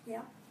basement.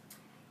 Yeah.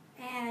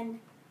 And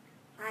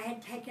I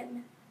had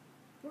taken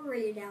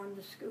Marie down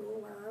to school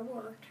where I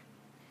worked,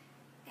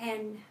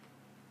 and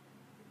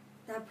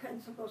the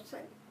principal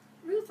said,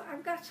 "Ruth,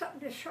 I've got something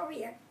to show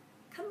you.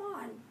 Come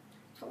on."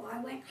 So I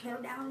went clear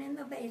down in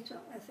the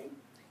basement with him.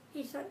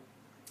 He said,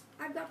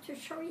 "I've got to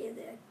show you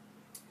this.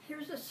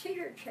 Here's a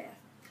cedar chest,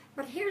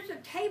 but here's a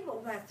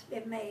table that's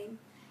been made,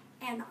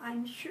 and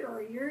I'm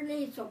sure your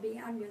knees will be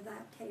under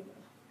that table."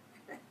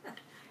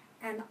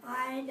 And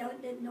I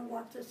didn't know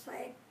what to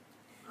say.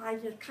 I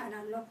just kind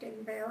of looked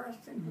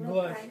embarrassed and looked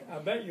Blush. at it. I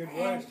bet you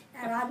blushed.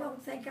 And I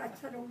don't think I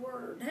said a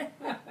word.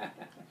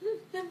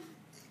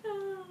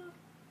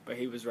 But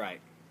he was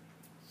right.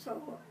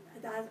 So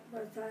that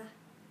was the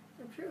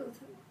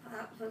truth.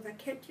 That was the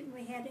kitchen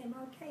we had in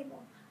our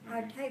table.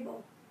 Our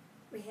table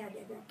we had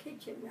in our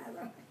kitchen,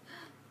 rather.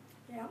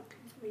 Yeah,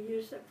 we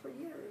used it for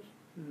years.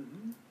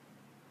 Mm-hmm.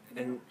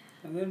 And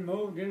then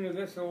moved into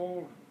this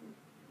an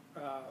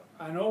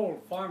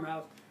old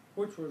farmhouse,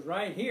 which was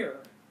right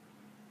here.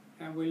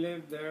 And we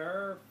lived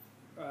there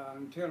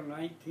until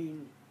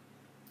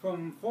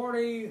from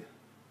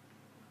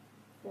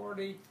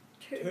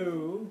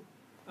 42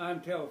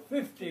 until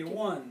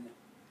 51.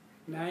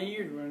 9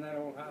 years we were in that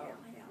old house.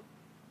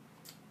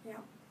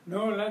 Yeah.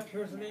 No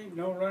electricity,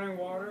 no running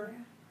water.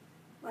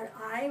 But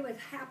I was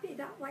happy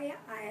that way.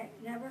 I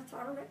never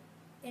thought of it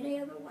any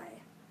other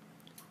way.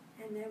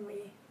 And then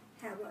we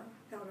got our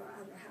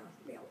other house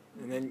built.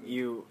 And then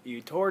you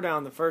tore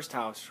down the first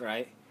house,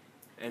 right?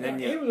 And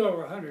then it was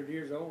over 100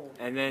 years old.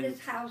 And then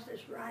this house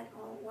is right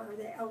on where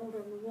the older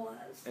one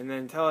was. And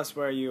then tell us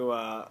where you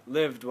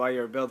lived while you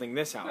were building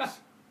this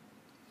house.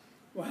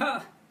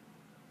 Well,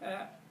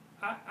 I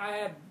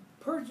had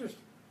purchased,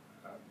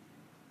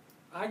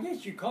 I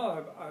guess you call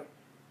it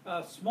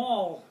a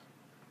small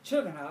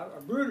chicken house,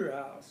 a brooder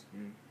house,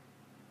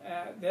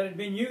 that had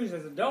been used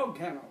as a dog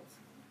kennels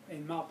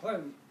in Mount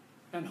Pleasant,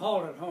 and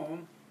hauled it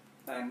home.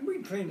 And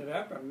we cleaned it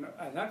up, and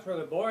that's where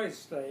the boys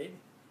stayed.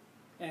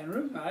 And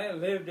Ruth and I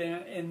lived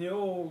in the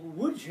old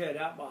woodshed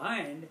out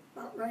behind.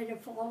 About ready to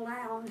fall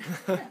down.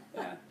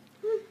 Yeah.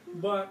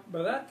 But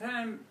by that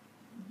time,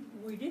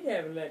 we did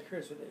have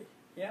electricity.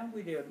 Yeah,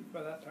 we did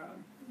by that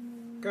time.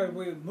 Because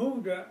we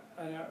moved an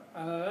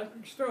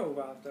electric stove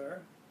out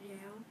there.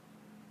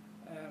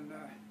 Yeah. And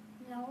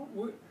no.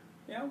 we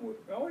I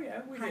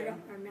did.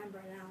 don't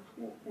remember now.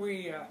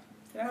 Yeah.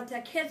 But the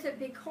kids would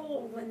be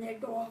cold when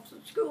they'd go off to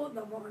school in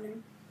the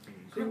morning.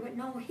 With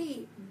no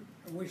heat.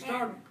 We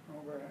started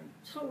over there.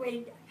 So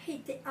we'd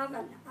heat the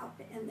oven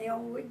up in the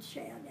old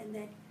woodshed, and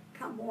they'd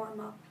come warm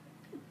up.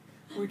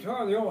 We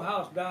tore the old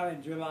house down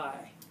in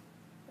July.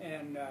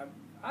 And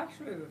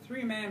actually the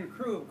 3-man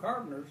crew of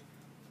carpenters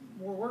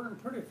were working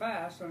pretty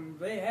fast, and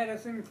they had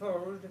us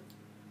enclosed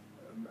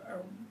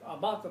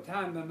about the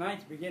time the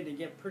nights began to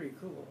get pretty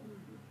cool.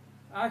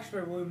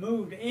 Actually, we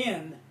moved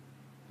in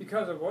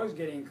because it was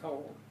getting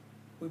cold.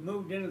 We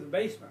moved into the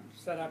basement,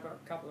 set up a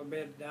couple of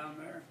beds down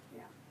there.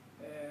 Yeah.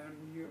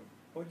 And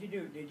what'd you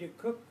do? Did you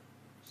cook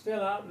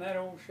still out in that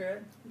old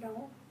shed?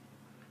 No.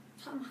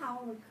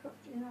 Somehow we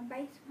cooked in a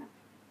basement.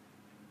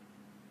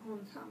 On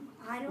some,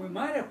 I don't know. We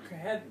might have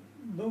had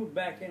moved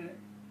back in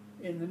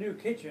the new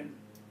kitchen,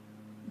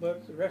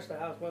 but the rest of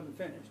the house wasn't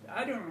finished.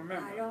 I don't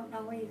remember. I don't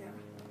know either.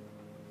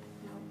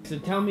 No. So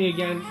tell me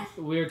again,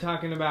 we were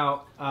talking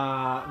about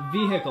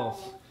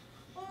vehicles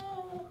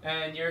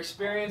and your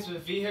experience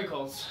with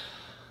vehicles,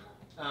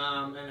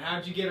 and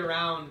how'd you get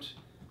around?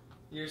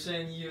 You're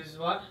saying you used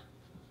what?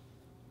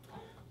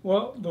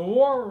 Well, the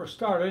war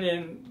started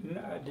in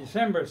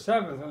December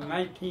 7th of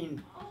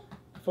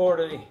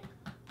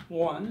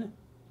 1941,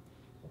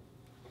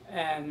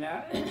 and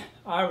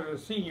I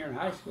was a senior in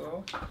high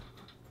school,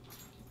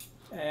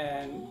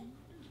 and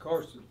of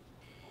course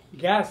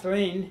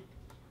gasoline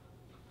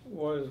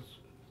was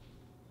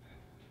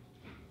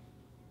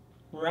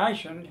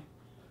rationed,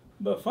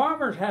 but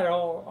farmers had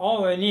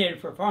all they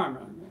needed for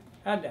farming,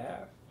 had to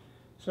have.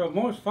 So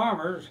most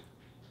farmers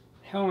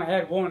only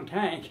had one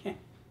tank,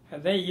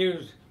 and they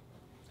used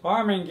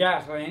farming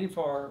gasoline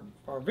for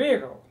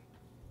vehicle.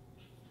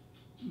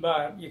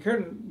 but you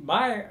couldn't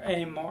buy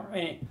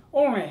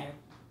only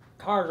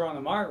cars on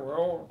the market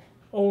were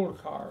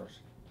old cars.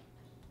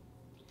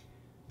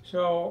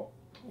 So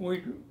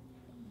we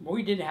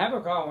didn't have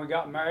a car when we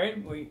got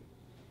married. We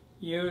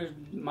used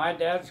my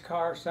dad's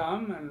car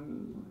some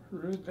and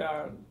Ruth's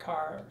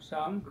car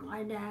some.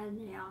 My dad,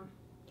 yeah.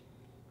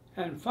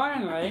 And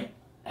finally,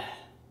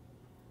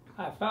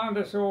 I found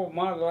this old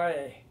Model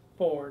A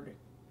Ford.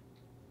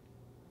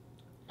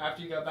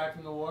 After you got back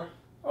from the war?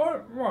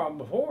 Oh, well,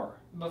 before.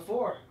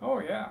 Before? Oh,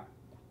 yeah.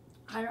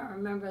 I don't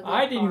remember that.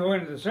 I didn't go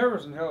into the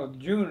service until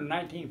June of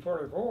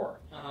 1944.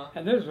 Uh-huh.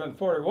 And this was in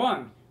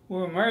 41. We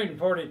were married in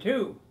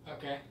 42.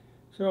 Okay.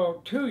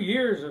 So 2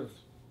 years of,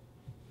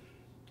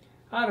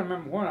 I don't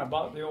remember when I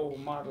bought the old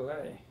Model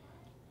A.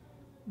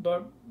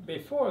 But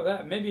before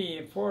that,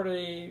 maybe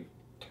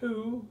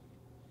 42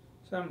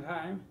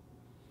 sometime.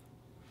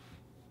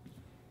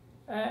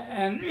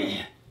 And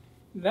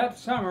that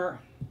summer,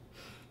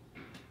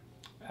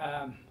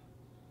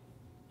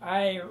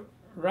 I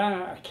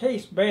ran a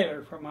case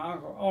baler for my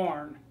Uncle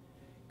Orrin,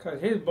 because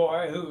his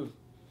boy,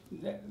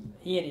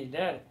 he and his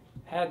dad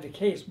had the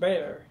case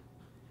baler,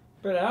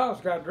 but Alice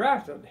got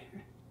drafted.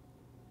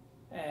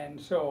 And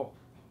so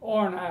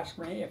Orrin asked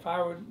me if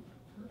I would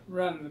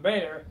run the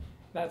baler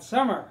that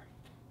summer.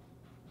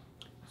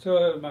 So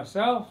it was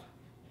myself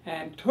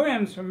and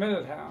twins from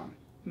Middletown,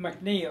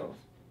 McNeils,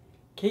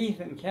 Keith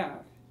and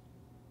Kenneth.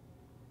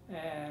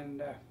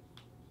 And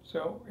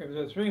so it was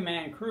a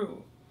three-man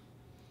crew.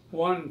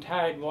 One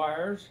tied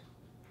wires,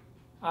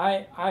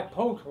 I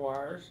poked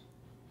wires,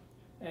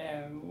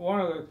 and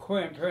one of the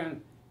twins,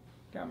 can't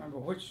remember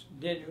which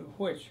did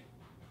which.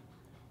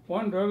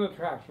 One drove the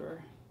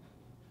tractor.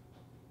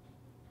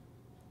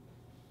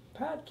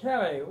 Pat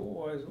Kelly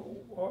was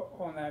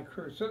on that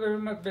crew, so there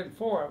must have been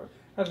four of us.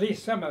 At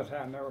least some of the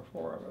time there were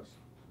four of us.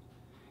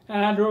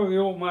 And I drove the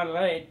old Model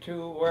A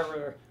to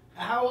wherever.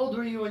 How old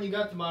were you when you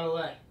got the Model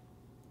A?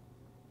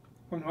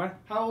 When what?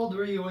 How old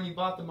were you when you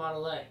bought the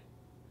Model A?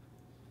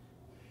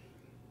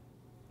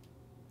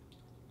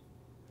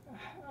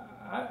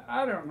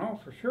 I don't know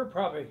for sure,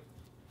 probably.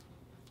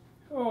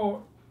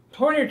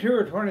 22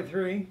 or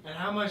 23. And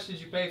how much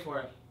did you pay for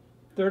it?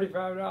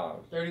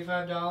 $35.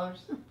 $35?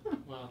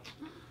 Wow.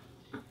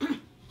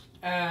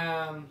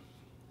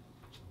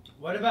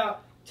 What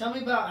about, tell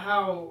me about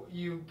how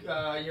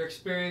your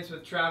experience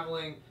with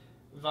traveling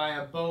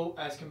via boat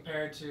as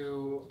compared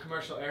to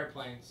commercial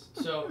airplanes.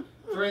 So,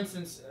 for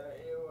instance,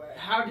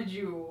 how did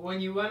you,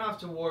 when you went off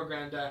to war,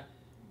 Granda,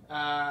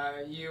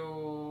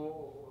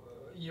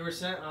 you were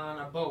sent on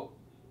a boat,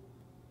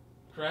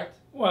 correct?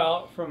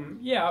 Well,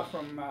 from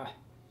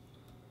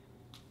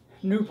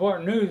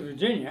Newport News,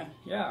 Virginia,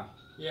 yeah.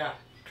 Yeah.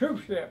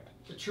 Troop ship.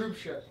 The troop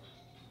ship.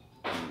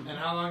 And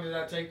how long did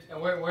that take?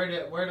 And where did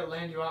it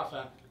land you off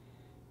at?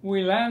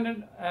 We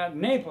landed at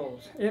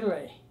Naples,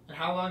 Italy. And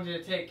how long did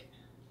it take?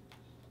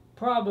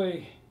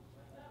 Probably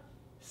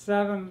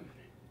 7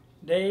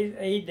 days,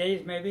 8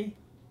 days maybe.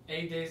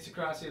 8 days to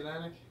cross the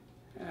Atlantic?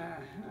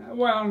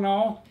 Well,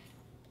 no,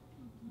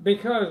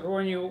 because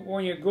when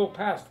you go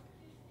past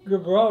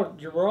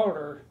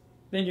Gibraltar,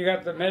 then you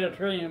got the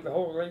Mediterranean, the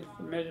whole length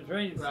of the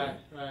Mediterranean Sea. Right,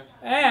 right.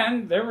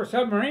 And there were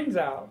submarines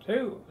out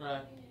too.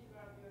 Right.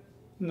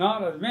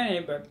 Not as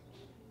many, but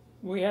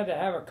we had to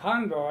have a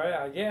convoy,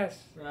 I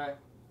guess. Right.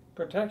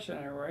 Protection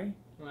anyway.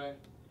 Right.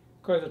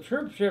 Because the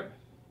troop ship,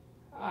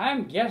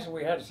 I'm guessing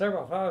we had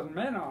several thousand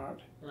men on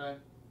it. Right.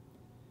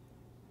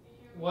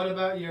 What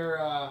about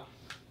your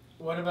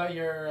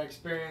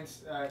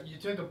experience? You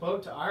took a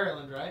boat to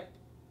Ireland, right?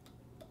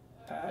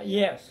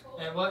 Yes.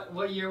 And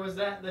what year was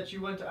that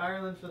you went to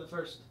Ireland for the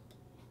first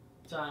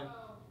time?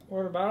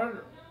 What about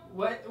it?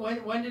 What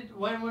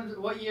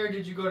year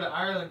did you go to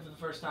Ireland for the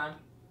first time?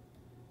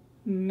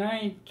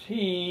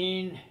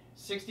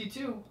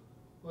 1962.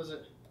 Was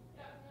it?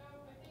 Yeah, no,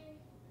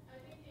 I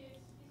think he's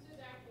just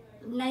acting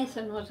like.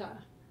 Nathan was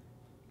a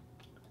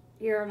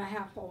year and a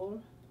half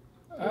old.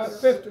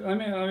 50, let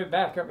me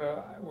back up.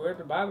 We're at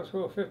the Bible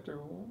school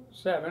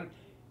 57.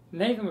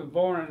 Nathan was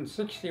born in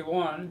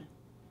 61,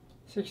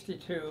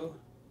 62.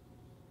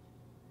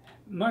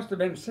 Must have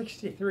been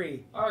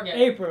 63. Okay.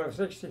 April of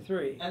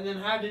 63. And then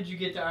how did you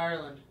get to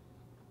Ireland?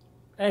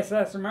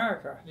 SS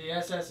America. The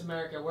SS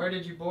America. Where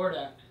did you board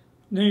at?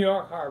 New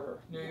York Harbor.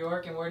 New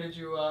York. And where did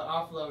you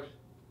offload?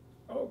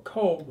 Oh,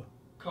 Cove.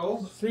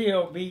 Cove?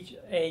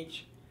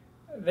 C-O-B-H.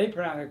 They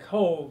pronounce it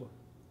Cove.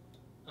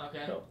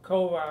 Okay. So,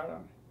 Cove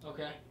Island.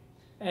 Okay.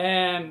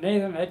 And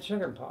Nathan had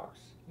chicken pox.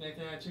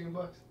 Nathan had chicken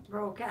pox?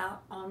 Broke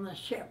out on the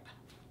ship.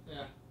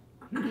 Yeah.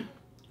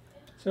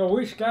 So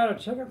we scattered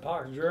chicken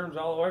pox germs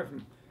all the way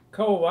from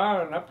Cove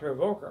Island up to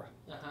Avoca.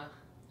 Uh-huh.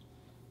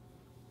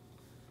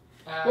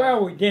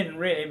 Well, we didn't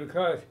really,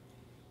 because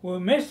we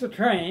missed the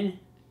train,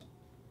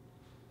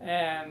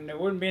 and there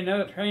wouldn't be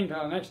another train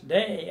till the next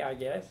day, I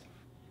guess.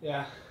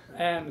 Yeah.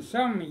 And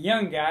some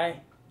young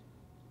guy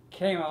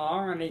came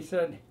along and he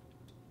said,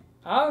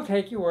 "I'll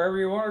take you wherever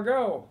you want to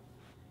go."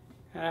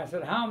 And I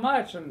said, "How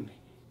much?" And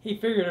he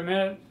figured a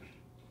minute,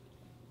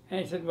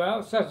 and he said,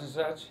 "Well, such and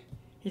such."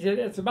 He said,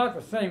 it's about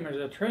the same as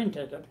a train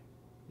ticket.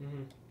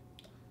 Mm-hmm.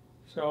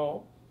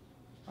 So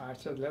I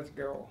said, let's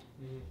go.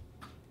 Mm-hmm.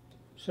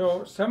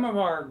 So some of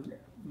our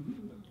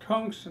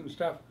trunks and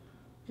stuff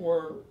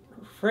were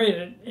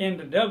freighted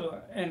into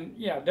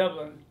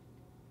Dublin,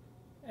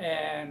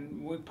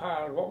 and we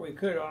piled what we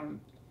could on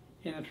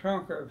in the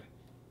trunk of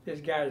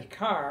this guy's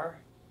car,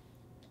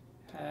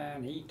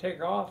 and he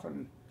took off,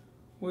 and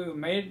we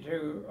made it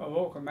to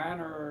Avoca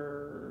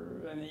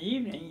Manor in the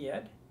evening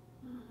yet.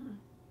 Mhm.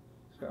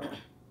 So,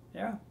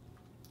 yeah.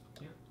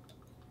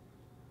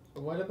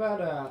 What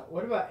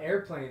about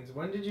airplanes?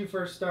 When did you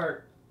first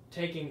start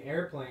taking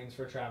airplanes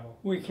for travel?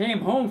 We came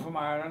home from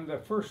Ireland, the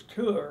first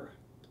tour.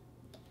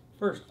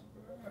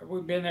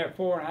 We've been there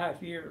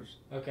 4.5 years,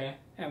 Okay.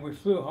 and we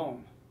flew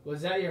home.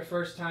 Was that your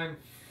first time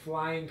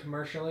flying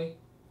commercially?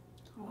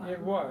 Oh, It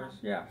was,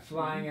 yeah.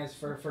 Flying as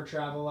for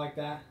travel like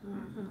that?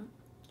 Mhm.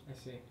 I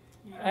see.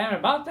 And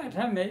about that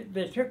time,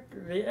 they took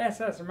the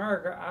SS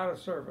America out of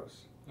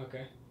service.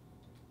 Okay.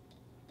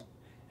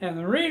 And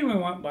the reason we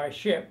went by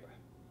ship,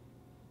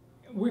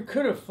 we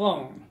could have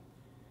flown,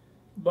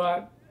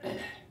 but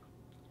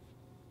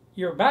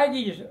your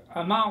baggage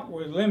amount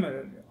was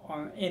limited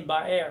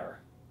by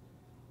air,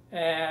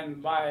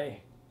 and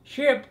by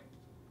ship,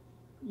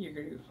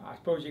 I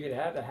suppose you could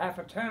have half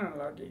a ton of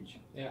luggage.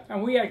 Yeah.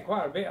 And we had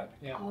quite a bit,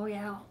 Yeah. Oh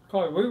yeah,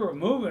 because we were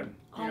moving.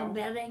 all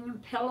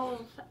bedding,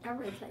 pillows,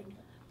 everything.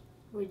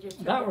 We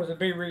just That was a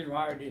big reason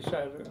why I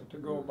decided to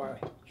go by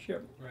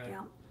ship. Right.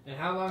 Yeah. And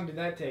how long did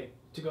that take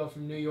to go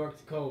from New York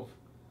to Cove?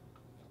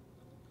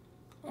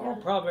 Oh,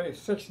 probably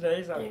 6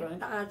 days, I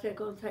think. I think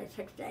it would say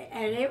 6 days,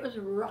 and it was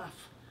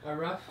rough.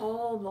 Rough?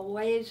 Oh, the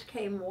waves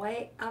came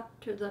way up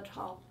to the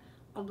top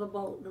of the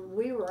boat, and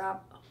we were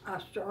up a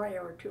story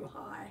or two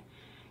high,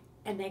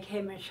 and they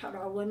came and shut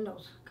our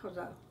windows because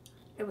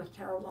it was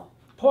terrible.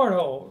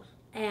 Portholes.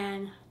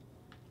 And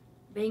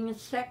being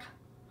sick,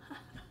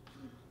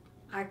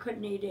 I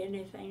couldn't eat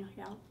anything.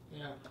 Yeah.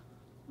 Yeah.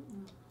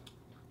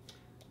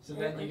 So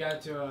then you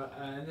got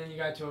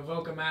to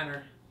Avoca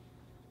Manor,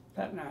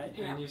 That night.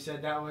 Yeah. and you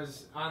said that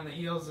was on the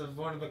heels of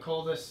one of the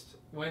coldest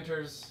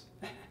winters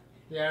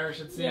the Irish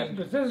had seen. Yeah,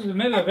 but this is the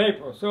middle of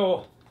April,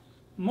 so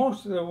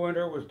most of the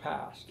winter was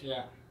past.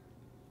 Yeah.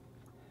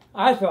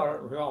 I thought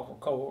it was awful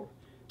cold,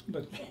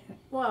 but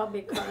Well,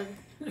 because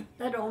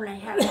they'd only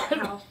had a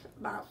house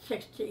about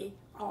 60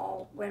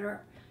 all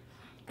winter,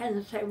 and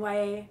the same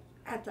way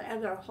at the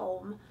other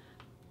home,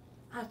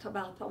 that's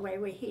about the way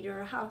we heated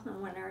our house in the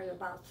winter, is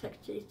about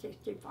 60,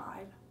 65.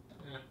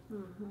 Yeah.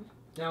 Mm-hmm.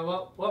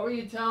 Now, what were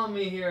you telling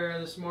me here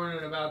this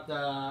morning about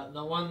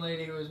the one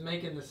lady who was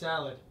making the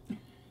salad?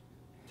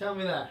 Tell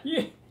me that.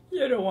 you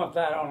don't want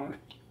that on.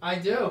 I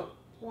do.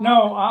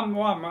 No,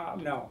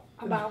 no.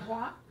 About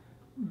what?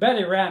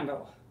 Betty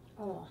Randall.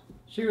 Oh.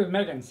 She was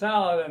making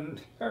salad, and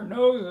her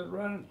nose was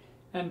running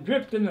and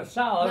dripped in the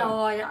salad.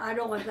 No, I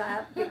don't want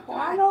that. Be Why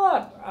quiet.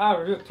 not? I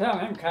was just telling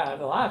him, kind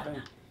of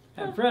laughing.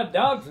 And Fred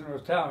Dodson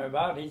was telling me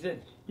about it. He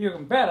said, you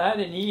can bet I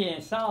didn't eat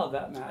any salad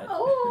that night.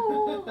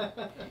 Oh.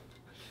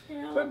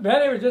 Yeah. But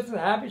Betty was just as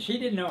happy. She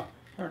didn't know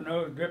her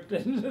nose dripped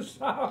into the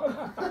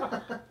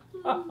salad.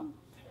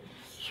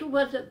 She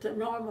wasn't the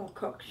normal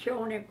cook. She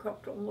only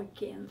cooked on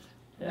weekends.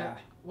 Yeah.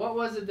 What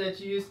was it that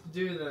you used to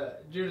do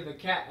to the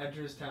cat at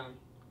Drewstown?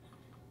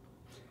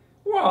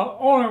 Well,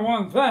 only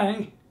one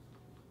thing.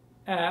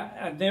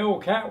 And the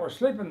old cat was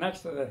sleeping next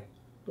to the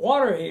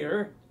water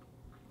heater.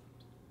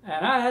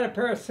 And I had a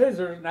pair of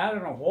scissors, and I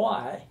don't know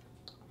why.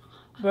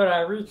 But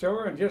I reached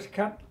over and just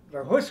cut the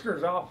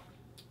whiskers off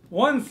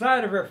one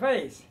side of her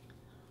face.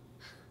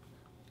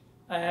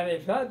 And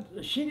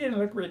if she didn't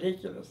look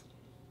ridiculous,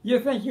 you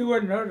think you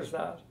wouldn't notice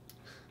that.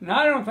 And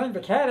I don't think the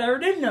cat ever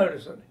did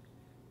notice it.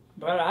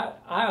 But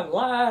I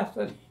laughed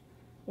and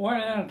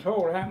went in and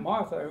told Aunt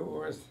Martha, who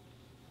was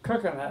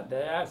cooking that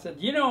day, I said,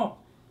 you know,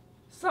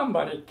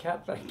 somebody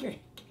cut the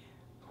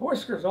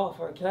whiskers off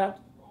a cat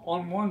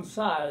on one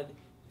side.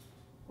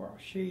 Well,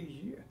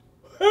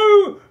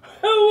 who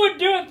would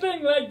do a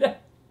thing like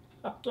that?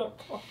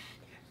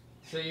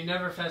 So you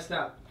never fessed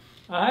up?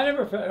 I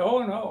never felt,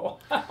 oh no.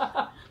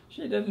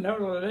 She didn't know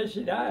till the day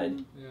she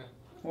died. Yeah.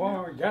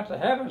 Well, when we got to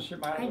heaven, she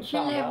might have And she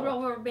found lived out.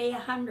 over to be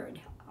 100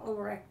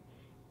 over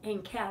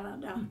in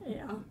Canada, you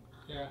know.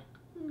 Yeah.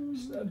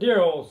 A dear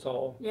old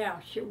soul. Yeah,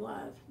 she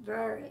was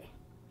very,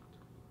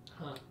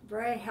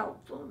 very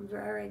helpful and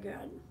very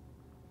good.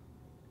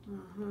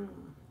 Mm-hmm.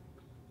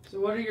 So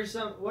what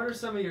are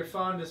some of your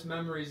fondest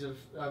memories of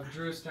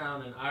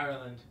Drewstown and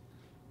Ireland?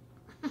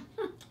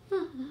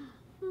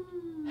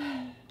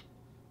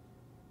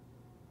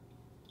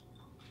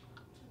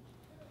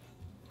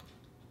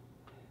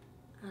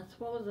 I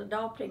suppose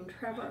adopting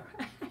Trevor.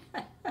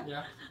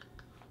 Yeah.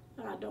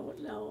 I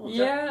don't know.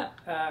 Yeah.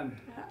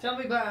 Tell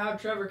me about how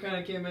Trevor kind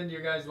of came into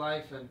your guys'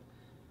 life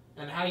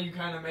and how you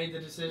kind of made the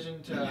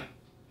decision to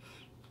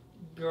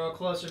grow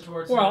closer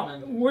towards him. Well,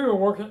 And we were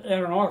working in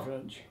an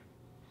orphanage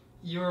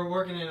you were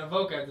working in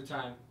Avoca at the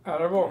time.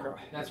 out of Avoca.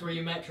 That's where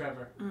you met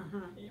Trevor.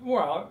 Mm-hmm.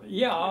 Well,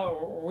 yeah,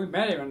 we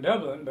met him in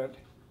Dublin, but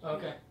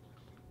Okay.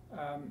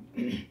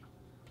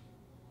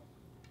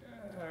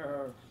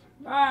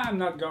 I'm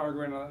not going to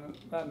go into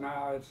that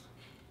now.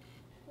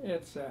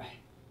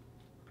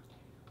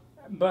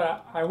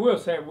 But I will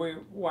say we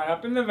went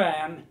up in the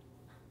van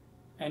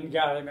and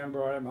got him and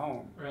brought him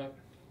home. Right.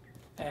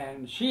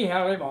 And she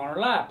held him on her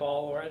lap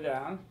all the way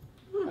down.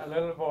 A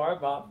little boy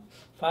about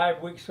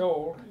 5 weeks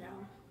old. Yeah.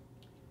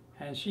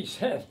 And she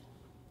said,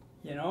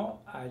 you know,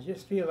 I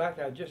just feel like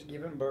I've just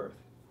given birth.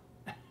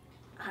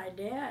 I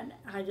did.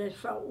 I just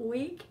felt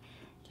weak.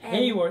 And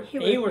He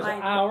was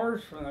like,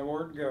 hours from the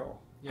word go.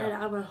 Yeah.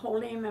 And I was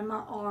holding him in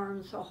my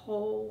arms the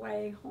whole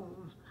way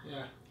home.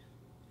 Yeah.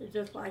 It's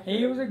just like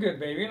He was a good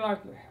baby,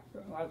 like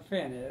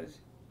Finn is.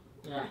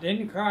 Yeah.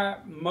 Didn't cry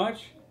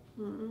much.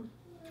 Mm-mm.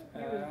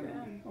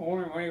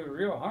 Only when he was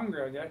real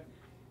hungry, I guess.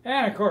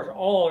 And of course,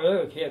 all the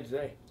other kids,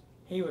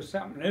 he was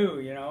something new,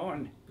 you know,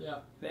 and Yeah.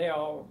 they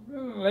all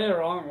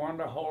later on wanted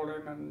to hold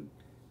him and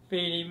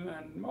feed him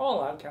and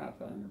all that kind of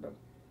thing. But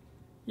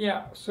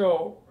yeah,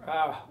 so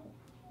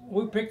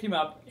we picked him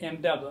up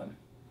in Dublin.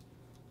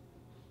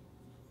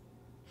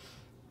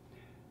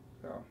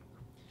 So,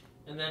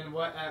 And then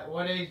at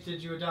what age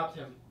did you adopt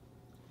him?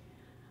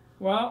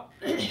 well,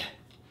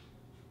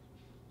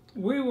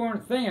 we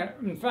weren't thinking.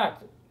 In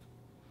fact,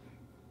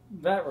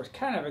 that was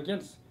kind of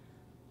against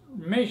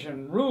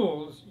mission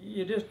rules.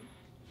 You just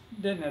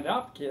didn't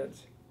adopt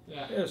kids.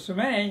 Yeah. There's so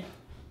many,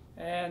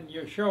 and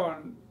you're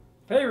showing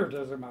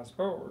favoritism, I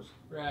suppose.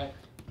 Right.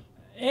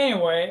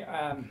 Anyway,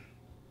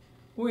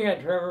 we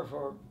had Trevor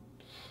for,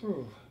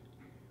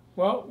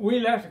 well, we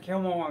left to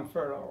come home on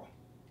furlough,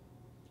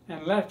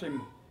 and left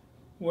him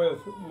with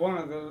one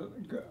of the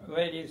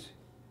ladies,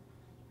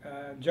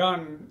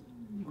 John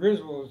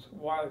Griswold's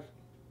wife.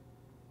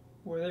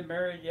 Were they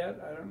married yet?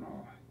 I don't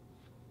know.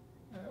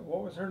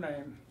 What was her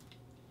name?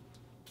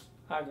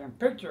 I can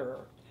picture her.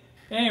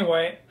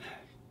 Anyway,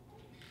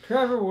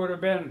 Trevor would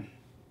have been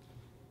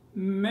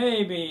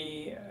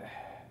maybe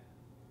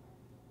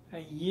a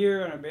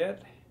year and a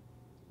bit,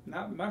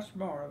 not much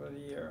more than a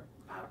year.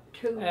 about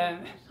 2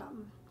 And- or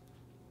something.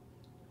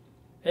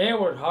 It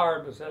was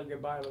hard to say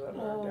goodbye to that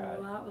Oh, little guy.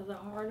 that was the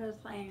hardest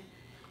thing.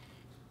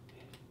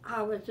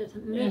 I was just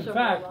In miserable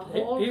fact,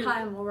 the whole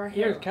time we were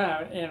here's here.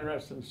 kind of an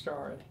interesting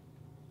story.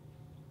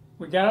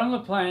 We got on the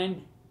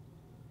plane,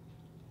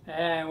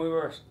 and we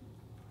were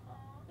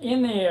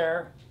in the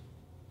air,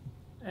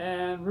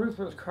 and Ruth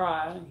was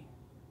crying,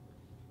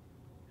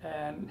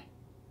 and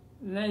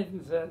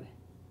Nathan said,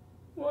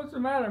 "What's the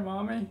matter,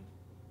 Mommy?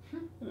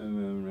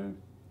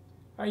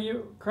 Are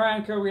you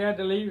crying because we had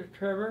to leave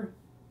Trevor?"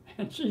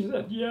 And she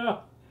said, "Yeah."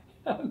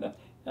 And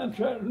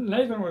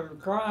Nathan was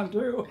crying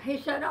too. He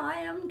said, "I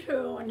am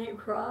too," and he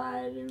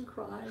cried and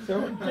cried.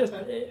 So just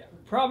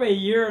probably a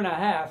year and a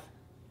half,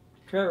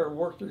 Trevor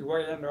worked his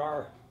way into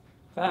our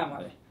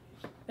family.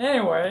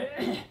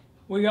 Anyway,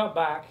 we got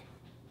back,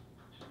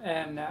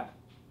 and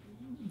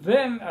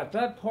then at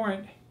that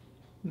point,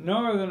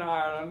 Northern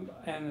Ireland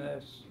and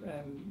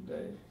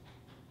the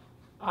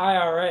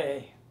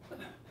IRA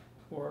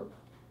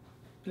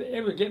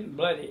it was getting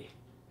bloody.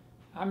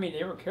 I mean,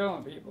 they were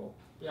killing people.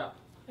 Yeah.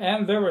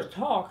 And there was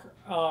talk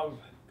of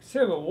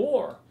civil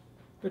war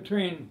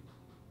between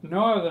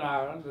Northern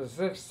Ireland, the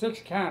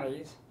six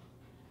counties,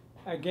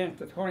 against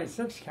the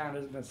 26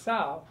 counties in the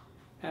south.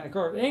 And of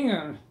course,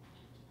 England,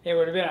 it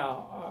would have been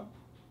a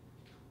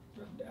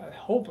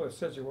hopeless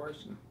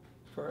situation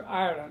for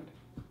Ireland,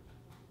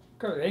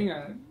 because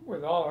England,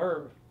 with all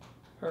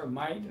her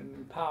might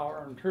and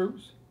power and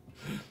troops.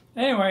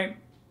 Anyway,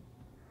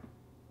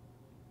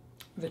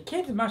 the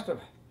kids must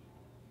have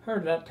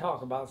heard that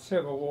talk about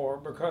civil war,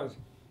 because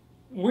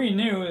we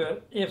knew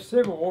that if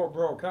civil war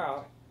broke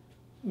out,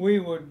 we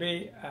would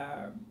be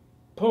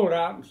pulled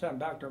out and sent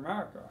back to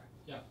America.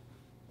 Yeah.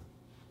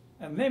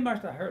 And they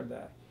must have heard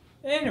that.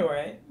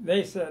 Anyway,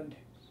 they said,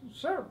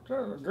 "Sir,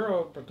 the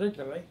girl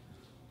particularly,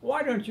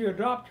 why don't you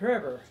adopt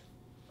Trevor?"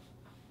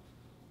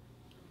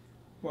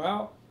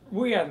 Well,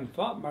 we hadn't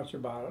thought much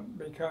about it,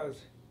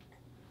 because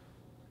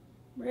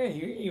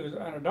he was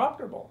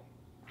unadoptable.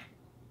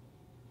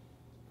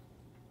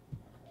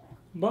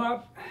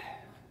 But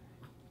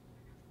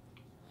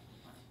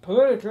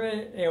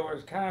politically, it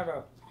was kind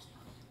of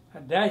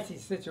a dicey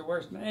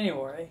situation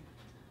anyway.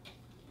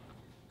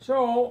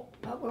 So,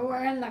 But we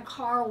were in the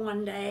car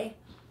one day,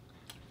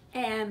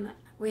 and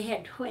we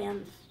had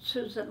twins,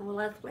 Susan and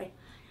Leslie,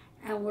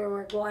 and we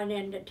were going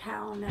into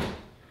town, and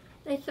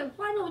they said,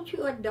 "Why don't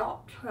you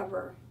adopt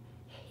Trevor?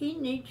 He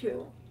needs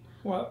you."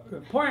 well, the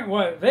point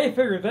was, they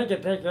figured they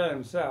could take care of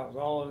themselves,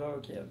 all those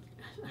other kids.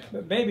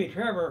 But baby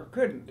Trevor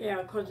couldn't.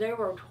 Yeah, because they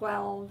were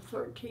 12,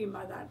 13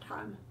 by that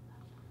time.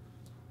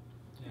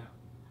 Yeah.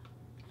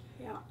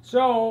 Yeah.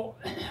 So,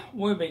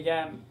 we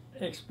began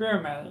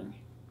experimenting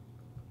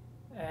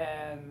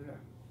and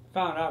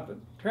found out that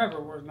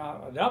Trevor was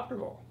not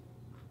adoptable.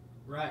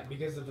 Right,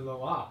 because of the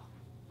law.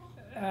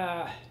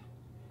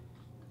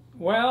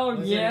 Well,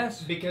 Was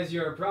yes. it because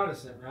you're a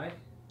Protestant, right?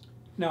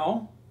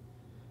 No,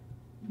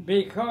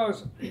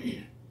 because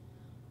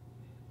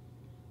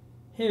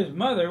his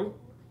mother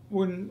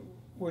wouldn't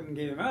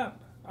give him up.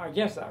 I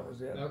guess that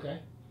was it. Okay.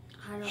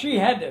 I don't She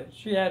know. had to.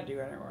 She had to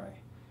anyway.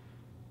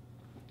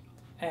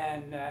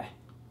 And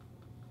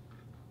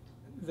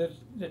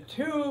the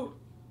two,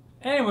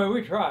 anyway,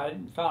 we tried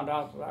and found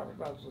out that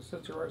was the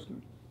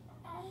situation.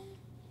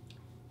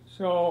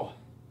 So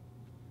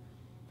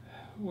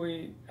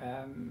we,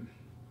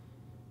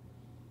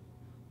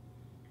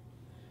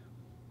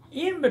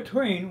 in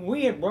between,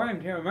 we had brought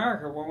him to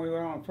America when we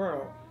went on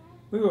furlough.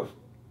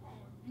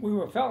 We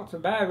were felt so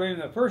bad with him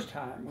the first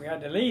time. We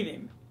had to leave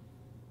him.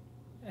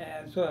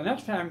 And so the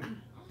next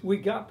time we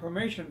got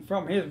permission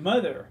from his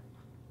mother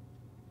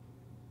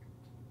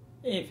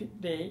if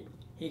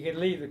he could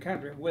leave the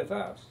country with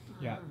us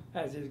Yeah.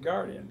 as his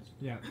guardians.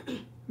 Yeah.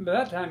 By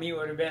that time he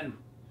would have been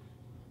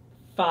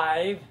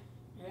 5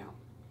 Yeah.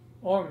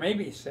 or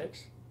maybe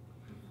 6.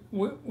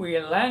 We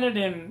landed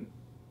in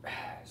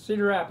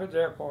Cedar Rapids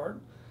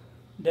Airport.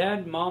 Dad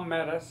and Mom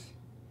met us,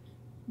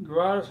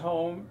 brought us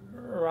home,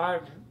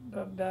 arrived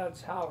at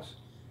Dad's house.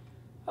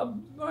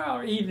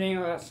 Well, evening,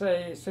 let's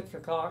say 6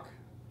 o'clock.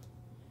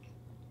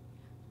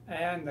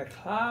 And the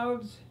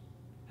clouds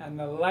and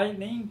the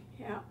lightning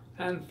Yeah.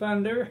 and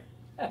thunder.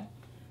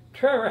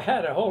 Trevor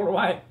had a hold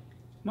of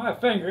my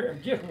finger,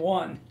 just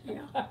one,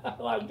 Yeah.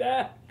 like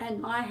that.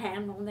 And my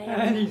hand on the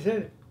And he end.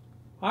 said,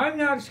 "I'm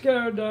not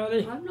scared,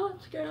 Daddy. I'm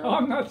not scared.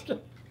 I'm not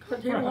scared."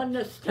 Because he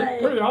wanted to stay.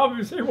 Pretty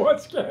obvious he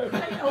was scared.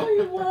 I know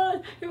he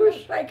was. He was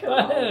shaking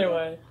all But over.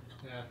 anyway,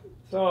 Yeah.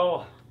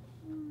 so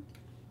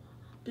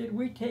did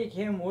we take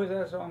him with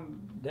us on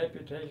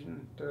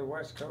deputation to the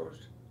West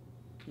Coast?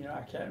 You know,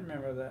 I can't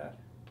remember that.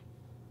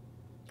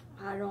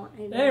 I don't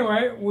either.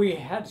 Anyway, we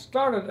had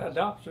started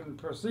adoption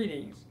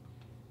proceedings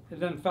and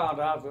then found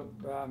out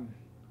that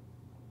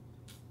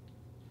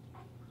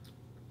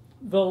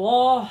the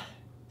law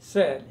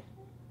said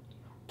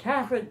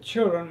Catholic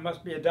children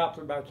must be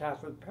adopted by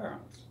Catholic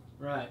parents.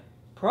 Right.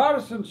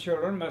 Protestant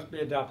children must be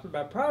adopted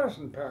by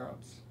Protestant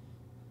parents.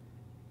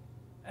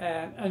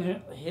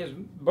 And his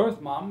birth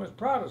mom was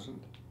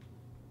Protestant.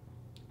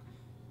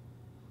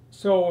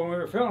 So when we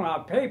were filling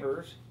out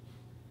papers,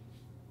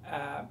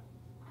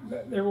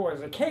 there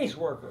was a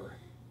caseworker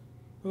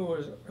who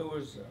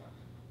was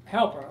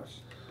helping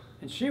us,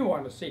 and she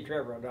wanted to see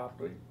Trevor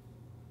adopted.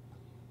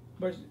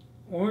 But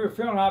when we were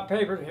filling out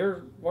papers,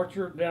 here's what's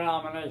your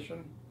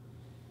denomination,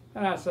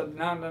 and I said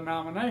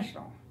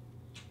non-denominational,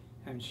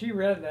 and she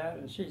read that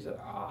and she said,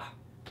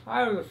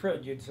 I was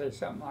afraid you'd say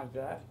something like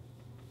that.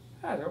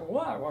 I said,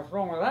 what? What's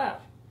wrong with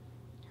that?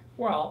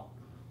 Well,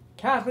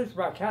 Catholics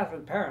by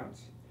Catholic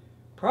parents,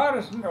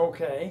 Protestant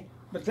okay,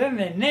 but then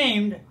they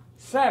named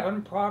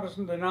 7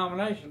 Protestant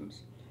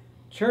denominations: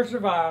 Church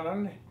of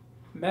Ireland,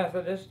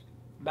 Methodist,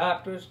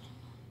 Baptist,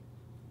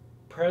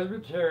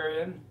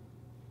 Presbyterian,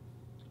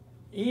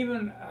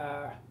 even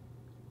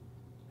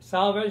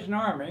Salvation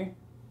Army,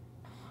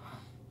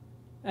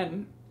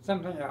 and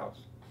something else.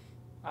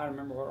 I don't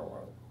remember what it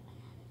was.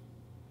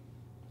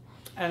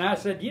 And I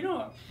said, you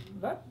know,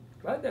 that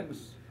didn't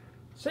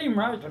seem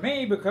right to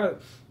me,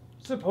 because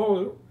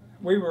suppose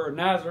we were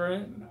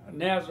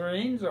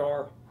Nazarenes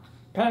or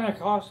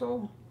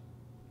Pentecostal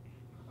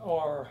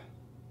or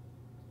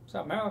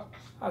something else.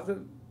 I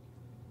said,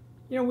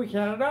 you know, we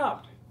can't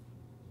adopt.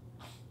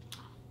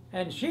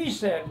 And she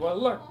said, well,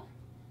 look,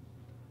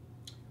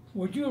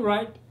 would you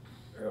write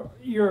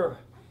your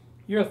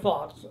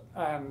thoughts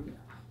and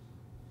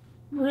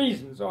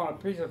reasons on a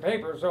piece of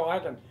paper so I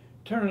can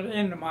turn it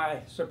into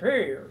my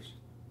superiors?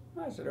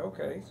 I said,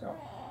 okay. So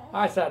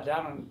I sat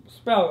down and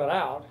spelled it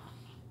out,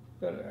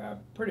 that a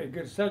pretty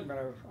good segment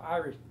of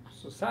Irish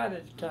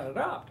society can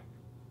adopt.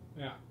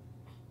 Yeah.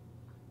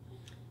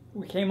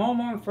 We came home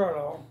on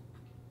furlough,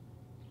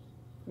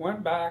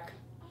 went back,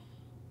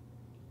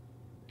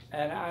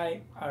 and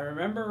I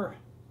remember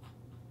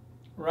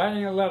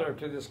writing a letter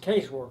to this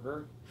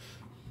caseworker,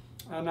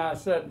 and I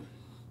said,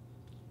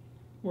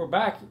 we're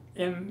back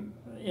in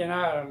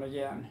Ireland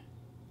again.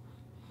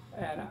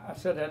 And I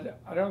said,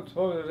 I don't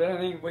suppose there's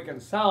anything we can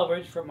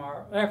salvage from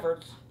our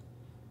efforts,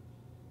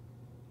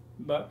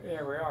 but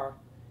here we are.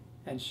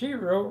 And she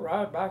wrote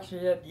right back, she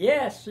said,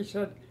 yes, she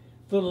said,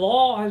 the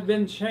law has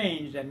been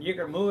changed and you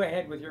can move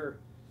ahead with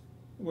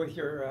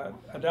your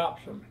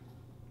adoption.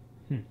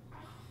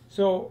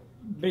 So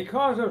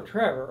because of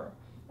Trevor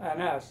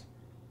and us,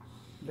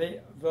 the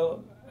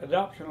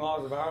adoption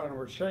laws of Ireland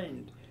were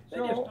changed.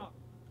 So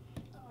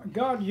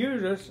God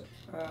used us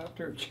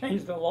to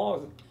change the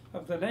laws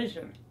of the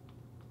nation.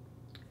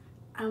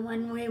 And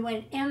when we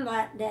went in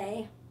that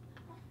day,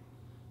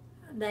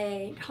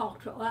 they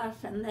talked to us,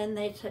 and then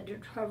they said to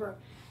Trevor,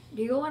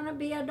 do you want to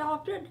be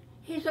adopted?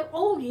 He said,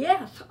 oh,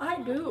 yes,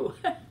 I do.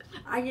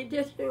 I could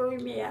just hear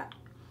him yet.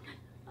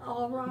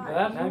 All right. By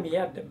that time he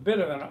had a bit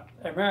of an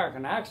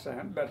American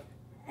accent, but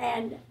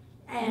And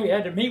we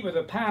had to meet with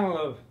a panel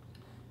of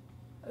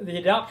the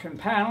adoption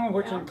panel,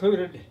 which Yeah.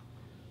 included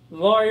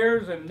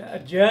lawyers and a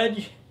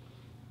judge,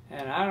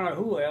 and I don't know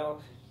who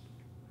else.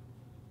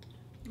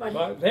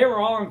 But they were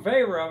all in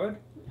favor of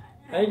it.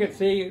 They could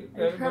see and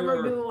that we Trevor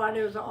were. knew what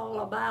it was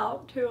all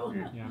about, too.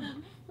 Yeah.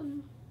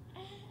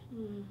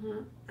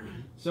 Mhm.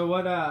 So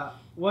what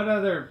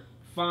other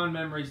fond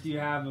memories do you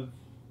have of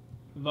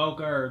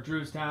Voca or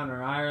Drewstown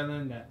or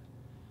Ireland?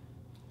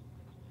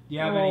 Do you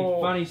have any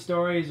funny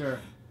stories or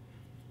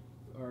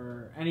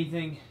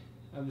anything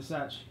of the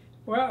such?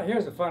 Well,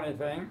 here's the funny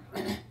thing.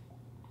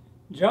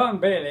 John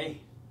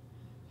Bailey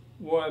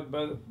was,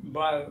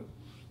 by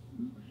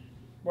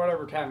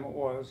whatever time it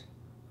was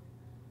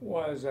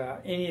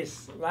in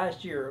his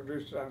last year of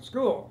Drewstown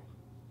school.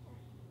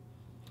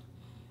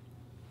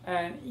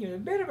 And he was a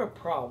bit of a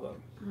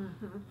problem.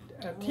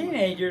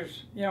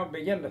 Teenagers,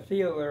 begin to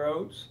feel their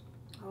oats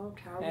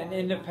and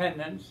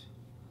independence.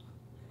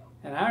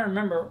 And I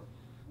remember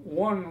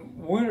one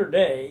winter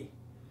day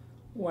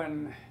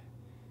when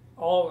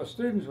all the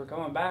students were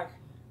coming back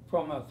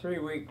from a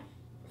three-day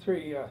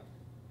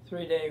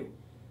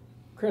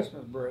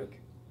Christmas break.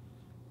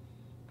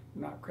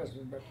 Not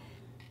Christmas, but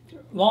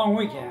long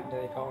weekend,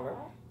 they called it.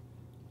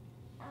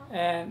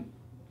 And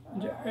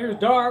it was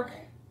dark,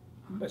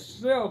 but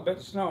still a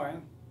bit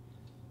snowing.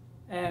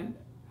 And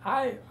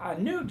I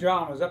knew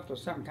John was up to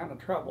some kind of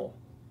trouble.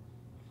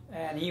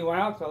 And he went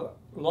out the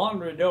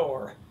laundry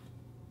door.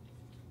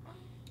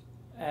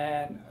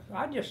 And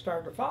I just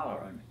started to follow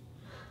him.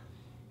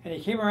 And he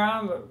came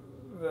around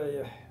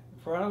the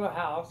front of the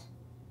house,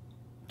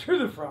 to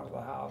the front of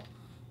the house.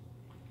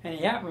 And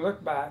he happened to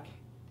look back,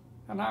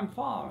 and I'm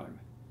following him.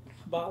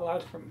 About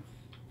like from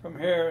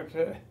here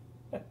to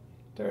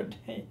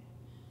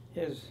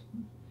his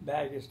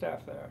bag of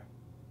stuff there.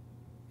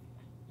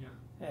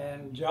 Yeah.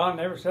 And John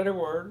never said a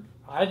word.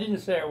 I didn't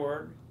say a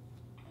word.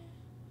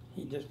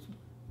 He just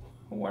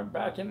went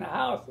back in the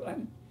house,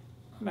 and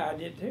I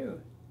did too.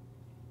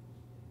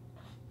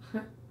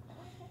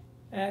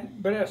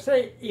 But I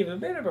say he was a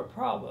bit of a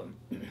problem.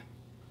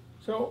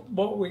 So,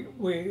 but we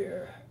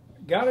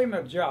got him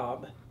a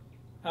job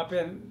up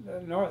in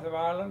the north of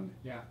Ireland.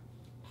 Yeah.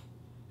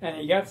 And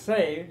he got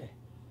saved.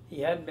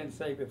 He hadn't been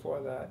saved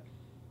before that.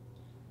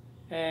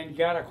 And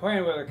got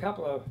acquainted with a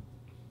couple of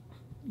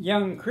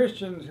young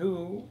Christians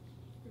who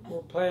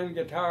were playing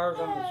guitars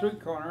on the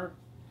street corner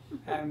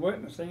and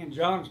witnessing, and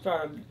John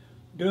started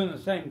doing the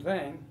same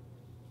thing.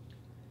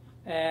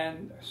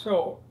 And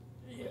so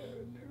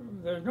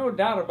there's no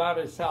doubt about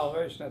his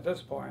salvation at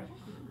this point.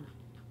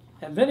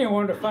 And then he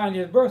wanted to find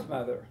his birth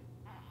mother.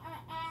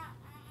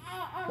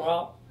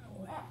 Well,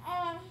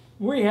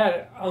 we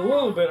had a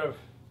little bit of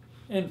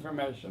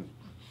information,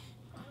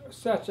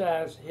 such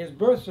as his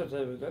birth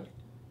certificate,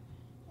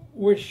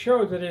 which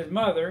showed that his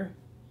mother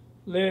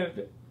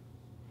lived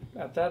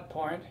at that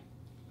point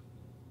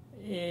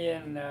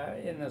in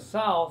the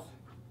South.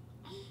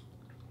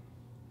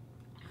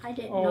 I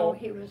didn't know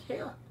he was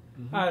here.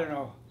 I don't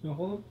know. No,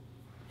 hold on.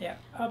 Yeah,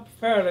 up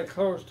fairly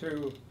close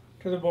to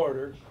the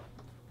border.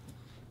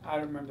 I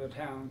don't remember the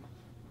town.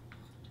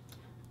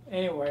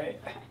 Anyway,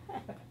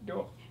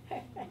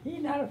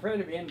 he's not afraid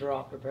of being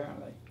dropped,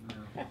 apparently.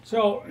 No.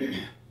 So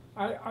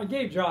I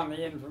gave John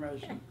the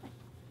information,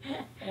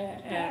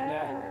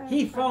 and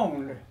he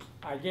phoned,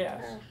 I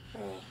guess,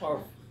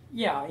 or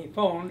yeah, he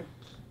phoned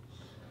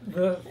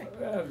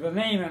the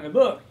name in the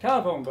book,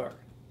 telephone book.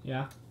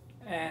 Yeah.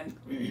 And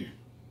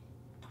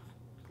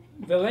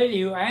the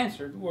lady who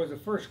answered was the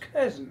first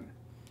cousin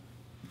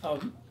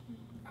of,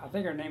 I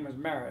think her name was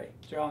Mary,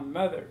 John's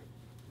mother.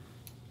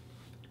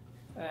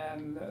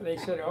 And they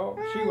said, oh,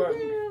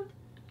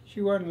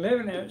 she wasn't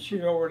living there,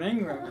 she's over in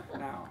England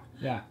now.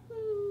 Yeah.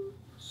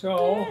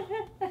 So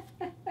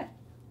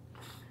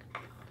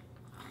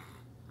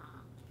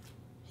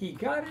he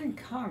got in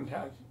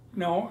contact.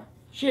 No,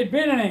 she had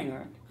been in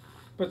England,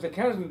 but the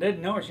cousin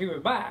didn't know she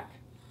was back.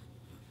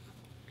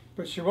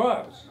 But she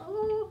was,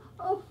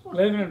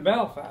 living in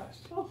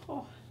Belfast,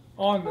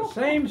 on the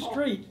same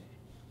street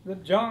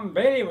that John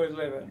Bailey was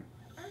living,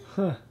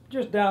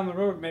 just down the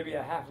road, maybe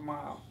a half a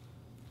mile.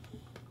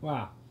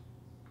 Wow.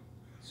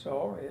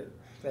 So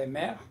they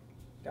met,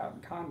 got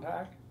in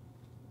contact.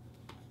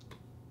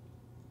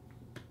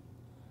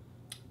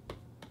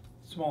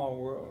 Small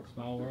world.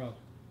 Small world.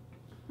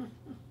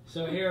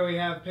 So here we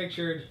have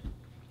pictured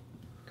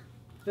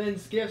Finn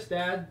Skiff's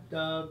dad,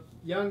 the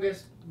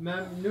youngest,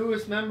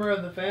 newest member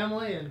of the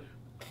family,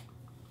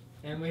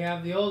 and we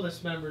have the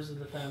oldest members of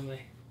the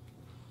family,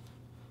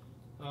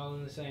 all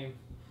in the same.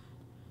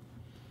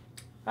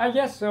 I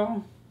guess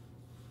so.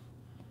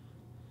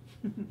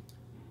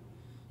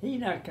 He's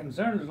not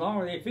concerned as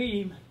long as they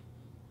feed him.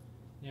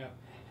 Yeah.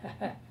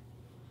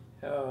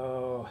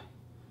 Oh.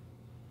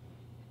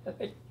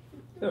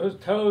 Those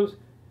toes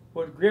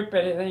would grip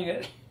anything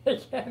that they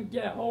can't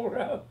get a hold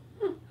of.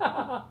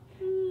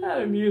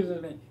 That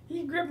amuses me.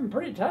 He's gripping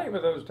pretty tight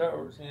with those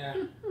toes. Yeah.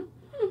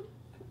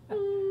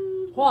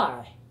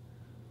 Why?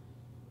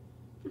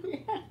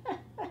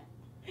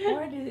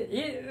 Why did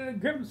he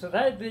grip them so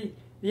tight? The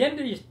end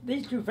of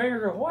these two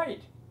fingers are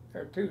white,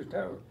 or two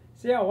toes.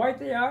 See how white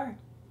they are?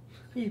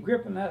 He's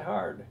gripping that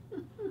hard.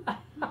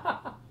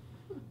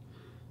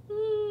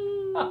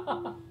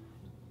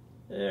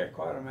 Yeah,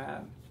 quite a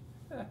man.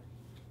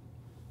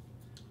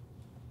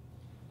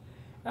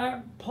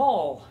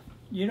 Paul,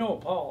 you know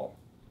Paul.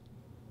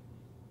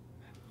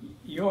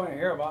 You want to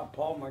hear about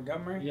Paul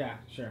Montgomery? Yeah,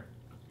 sure.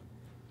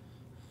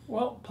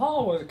 Well,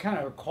 Paul was kind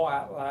of a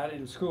quiet lad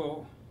in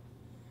school,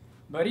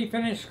 but he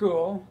finished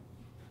school,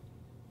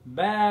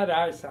 bad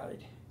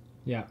eyesight.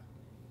 Yeah.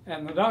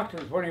 And the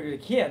doctors, when he was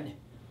a kid,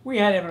 we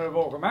had him in a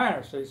vocal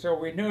minor, see, so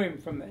we knew him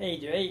from the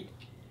age of 8.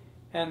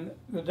 And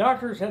the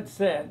doctors had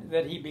said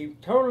that he'd be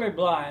totally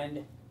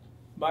blind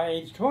by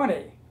age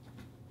 20.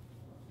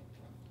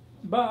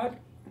 But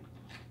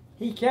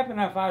he kept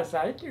enough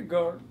eyesight to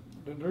go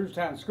to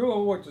Drewstown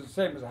School, which is the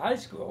same as high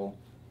school,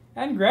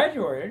 and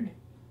graduated,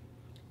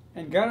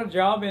 and got a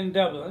job in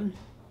Dublin,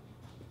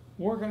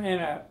 working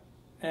in a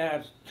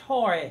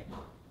toy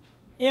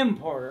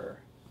importer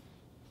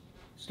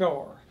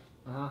store.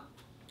 Uh-huh.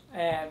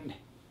 And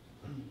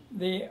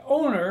the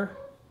owner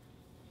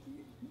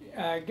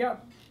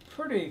got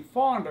pretty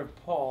fond of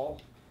Paul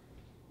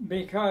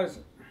because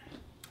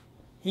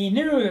he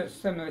knew that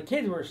some of the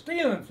kids were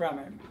stealing from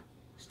him,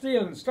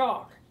 stealing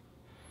stock.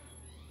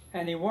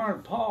 And he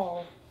wanted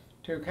Paul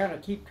to kind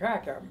of keep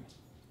track of them.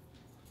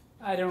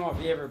 I don't know if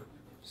he ever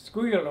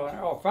squealed on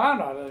it or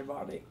found out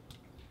anybody.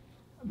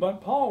 But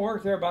Paul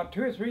worked there about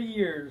 2 or 3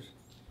 years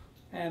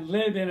and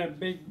lived in a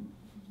big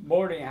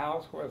boarding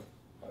house with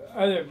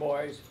other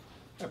boys,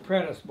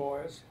 apprentice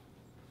boys.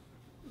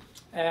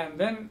 And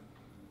then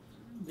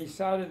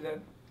decided that,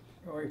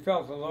 or he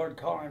felt the Lord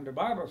calling him to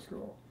Bible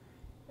school.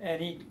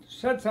 And he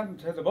said something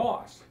to the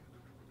boss.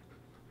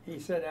 He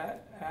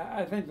said,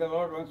 I think the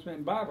Lord wants me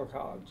in Bible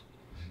college.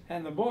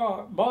 And the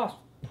boss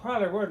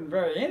probably wasn't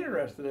very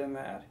interested in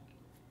that.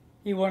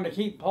 He wanted to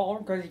keep Paul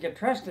because he could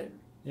trust him.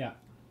 Yeah.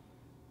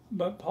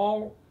 But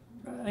Paul,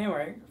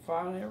 anyway,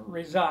 finally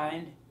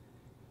resigned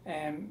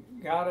and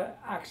got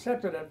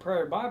accepted at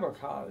Prairie Bible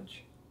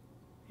College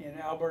in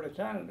Alberta,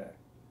 Canada.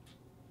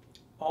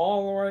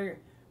 All the way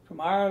from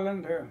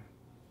Ireland to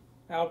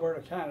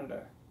Alberta,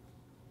 Canada.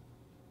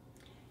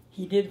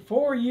 He did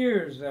 4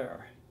 years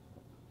there.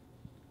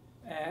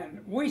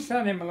 And we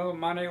sent him a little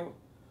money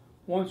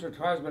once or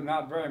twice, but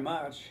not very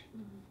much.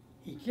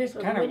 He just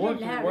kind of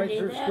worked his way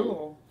through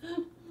school.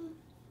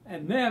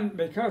 And then,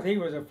 because he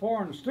was a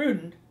foreign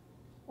student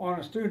on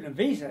a student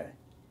visa,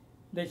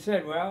 they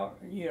said, well,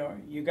 you know,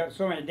 you got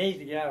so many days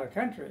to get out of the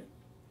country,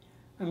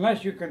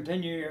 unless you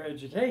continue your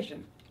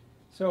education.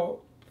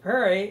 So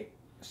Prairie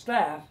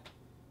staff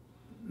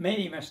made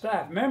him a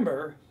staff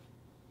member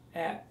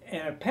in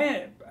a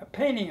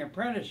painting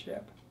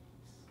apprenticeship.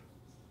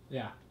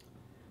 Yeah.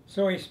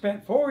 So he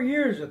spent 4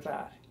 years at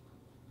that.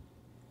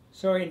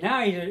 So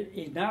now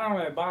he's not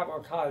only a Bible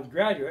college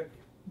graduate,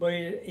 but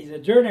he's a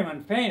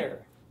journeyman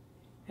painter.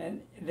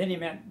 And then he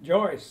met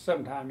Joyce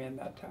sometime in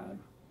that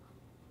time.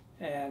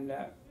 And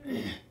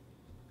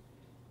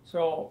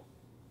so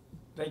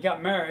they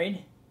got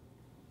married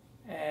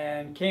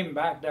and came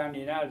back down to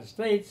the United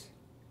States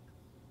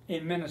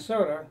in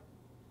Minnesota,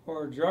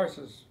 where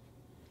Joyce's,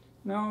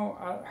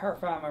 her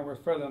family was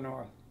further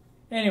north.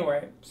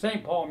 Anyway,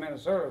 St. Paul,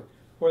 Minnesota,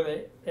 where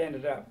they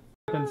ended up.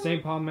 In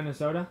St. Paul,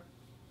 Minnesota?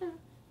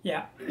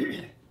 Yeah.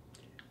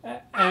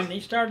 And he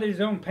started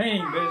his own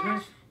painting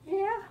business.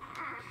 Yeah.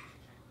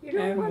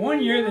 And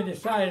one year they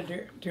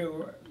decided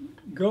to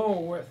go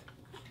with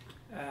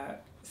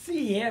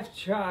CEF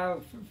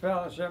Child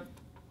Fellowship,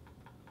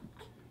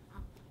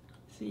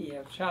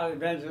 CEF Child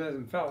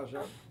Evangelism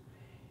Fellowship,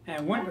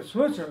 and went to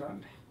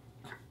Switzerland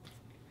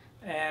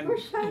and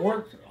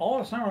worked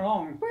all summer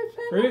long,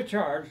 free of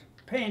charge,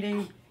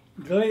 painting,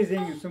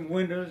 glazing some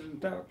windows and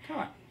stuff,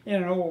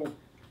 in an old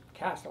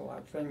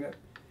castle-like thing that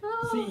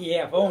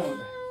CEF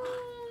owned.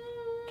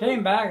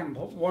 Came back and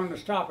wanted to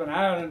stop in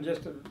Ireland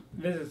just to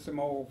visit some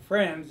old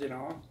friends, you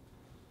know.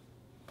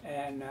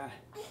 And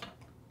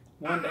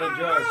one day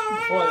Joyce,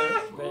 before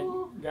they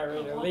got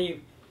ready to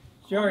leave,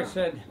 Joyce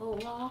said,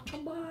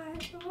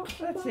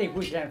 let's see if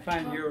we can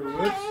find your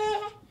roots.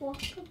 Your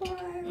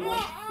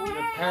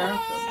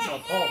parents,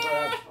 Paul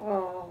said,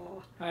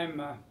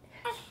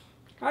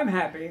 I'm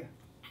happy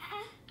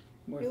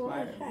with the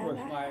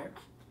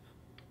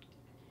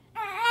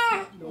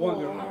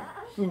ones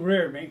who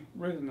reared me,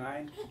 Ruth and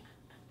I.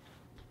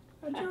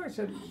 And Joyce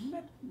said,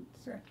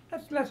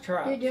 let's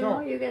try it.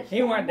 So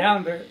he went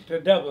down to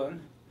Dublin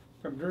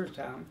from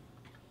Drewstown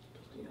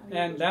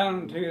and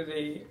down to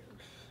the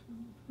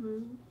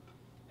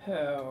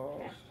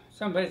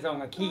someplace on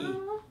the Key,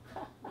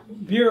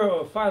 Bureau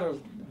of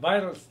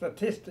Vital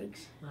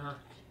Statistics.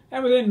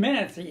 And within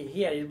minutes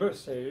he had his birth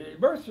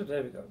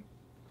certificate.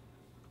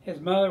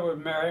 His mother was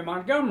Mary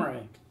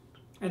Montgomery,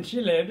 and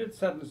she lived at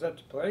such and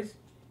such a place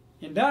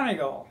in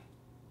Donegal.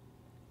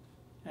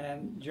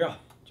 And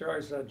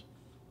Joyce said,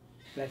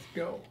 let's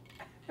go.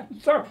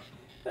 So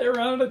they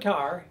rented a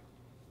car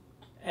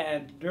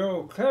and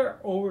drove clear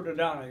over to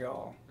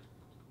Donegal.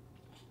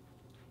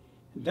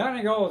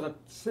 Donegal is a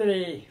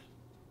city,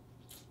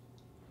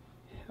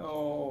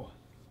 how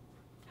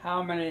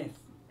many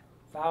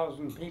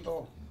thousand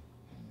people?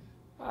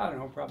 I don't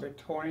know, probably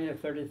 20 or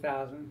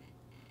 30,000.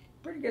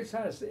 Pretty good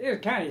size. It was a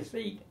county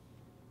seat.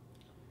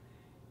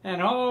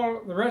 And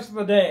all the rest of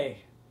the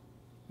day,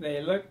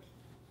 they looked,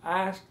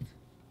 asked.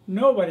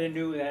 Nobody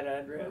knew that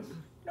address.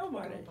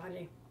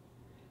 Nobody.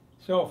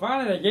 So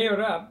finally they gave it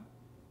up,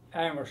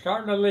 and we're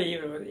starting to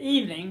leave. It was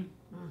evening,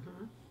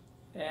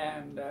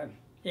 and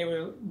it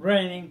was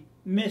raining,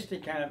 misty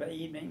kind of an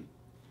evening.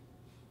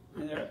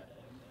 And they're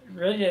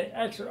ready to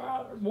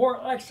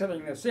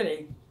exiting the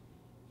city.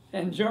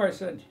 And Joy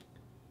said,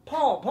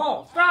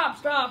 Paul,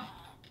 stop.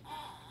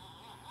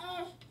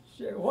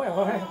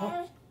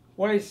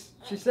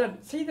 She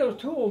said, see those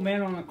two old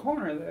men on the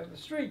corner of the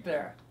street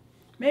there?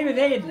 Maybe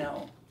they'd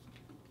know.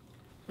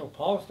 So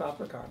Paul stopped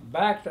the car,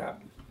 backed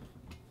up,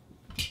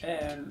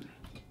 and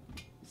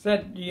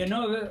said, do you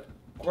know that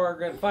we're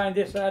going to find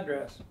this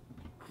address?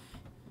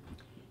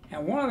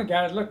 And one of the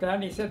guys looked at it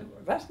and he said,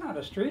 that's not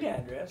a street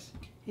address.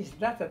 He said,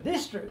 that's a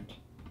district.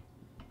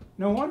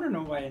 No wonder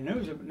nobody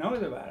knows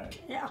about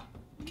it. Yeah.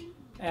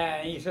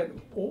 And he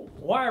said,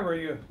 why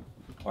who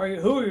are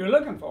you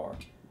looking for?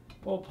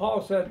 Well,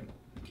 Paul said,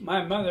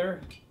 my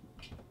mother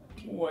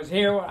was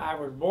here when I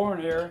was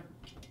born here,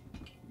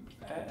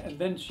 and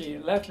then she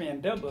left me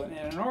in Dublin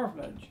in an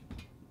orphanage.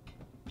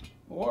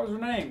 What was her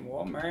name?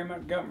 Well, Mary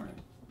Montgomery.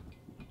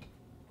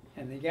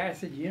 And the guy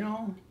said, you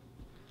know?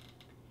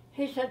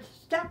 He said,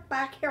 step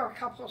back here a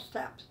couple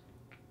steps.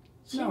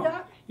 See No,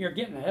 that? you're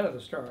getting ahead of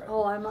the story.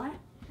 Oh, am I?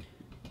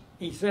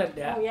 He said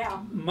that Oh,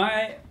 yeah.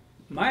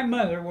 my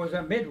mother was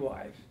a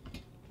midwife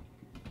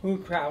who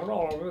traveled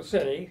all over the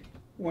city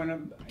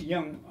when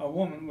a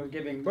woman was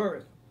giving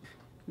birth.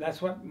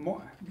 That's what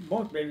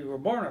most babies were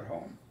born at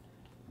home.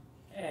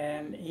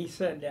 And he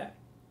said that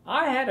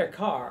I had a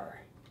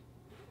car,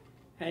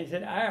 and he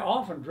said I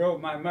often drove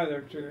my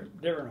mother to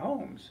different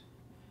homes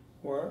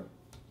where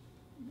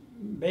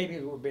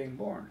babies were being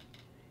born.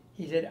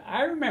 He said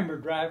I remember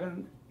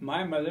driving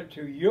my mother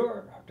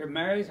to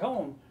Mary's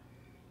home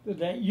the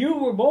day you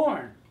were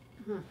born.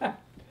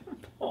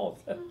 Paul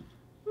said,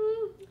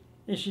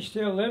 is she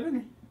still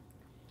living?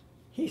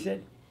 He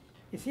said,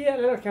 you see that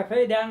little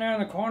cafe down there in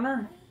the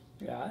corner?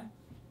 Yeah.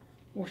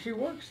 Well, she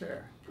works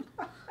there.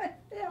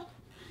 Yeah.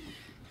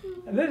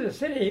 And this is a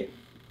city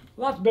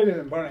lots bigger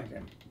than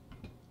Burlington.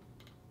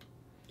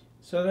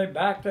 So they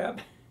backed up,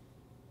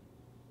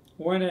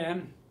 went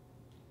in.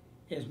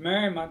 Is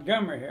Mary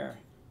Montgomery here?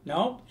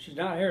 No, she's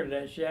not here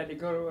today. She had to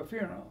go to a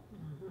funeral.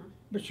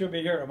 But she'll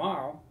be here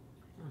tomorrow.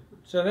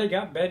 So they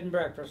got bed and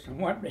breakfast and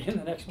went in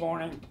the next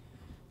morning.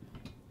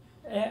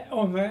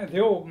 The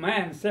old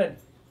man said,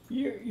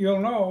 you'll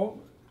know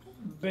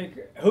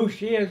who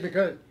she is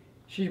because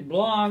she's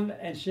blonde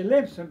and she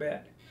limps a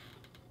bit.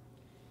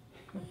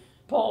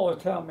 Paul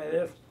was telling me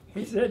this.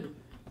 He said,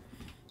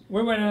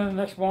 we went in the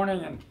next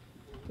morning and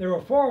there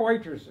were 4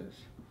 waitresses.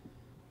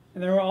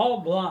 And they were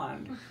all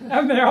blonde.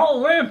 And they all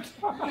limped.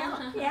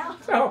 Yeah.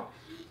 So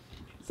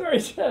he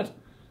said,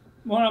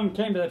 one of them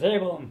came to the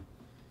table and,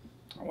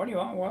 what do you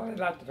want? Well, I'd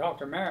like to talk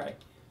to Mary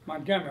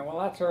Montgomery. Well,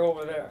 that's her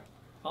over there.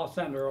 I'll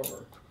send her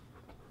over.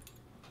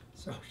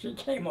 So she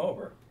came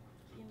over.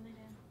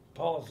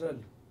 Paul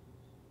said,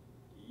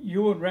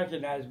 you wouldn't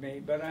recognize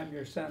me, but I'm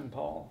your son,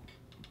 Paul.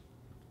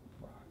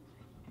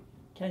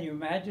 Can you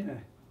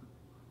imagine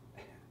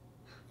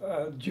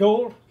a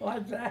jolt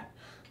like that?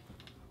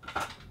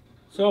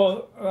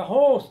 So the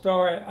whole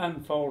story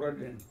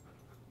unfolded,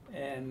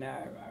 and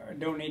I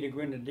don't need to go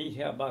into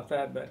detail about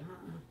that,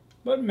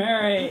 but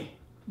Mary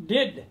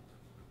did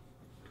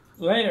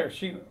later,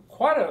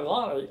 quite a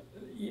lot of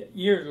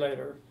years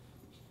later,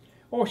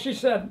 she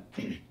said,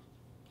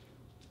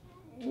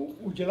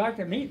 would you like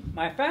to meet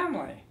my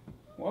family?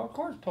 Well, of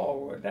course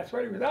Paul would. That's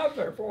what he was out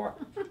there for,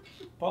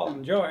 Paul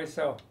and Joy.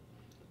 So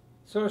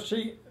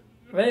they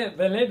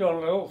lived on a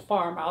little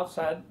farm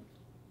outside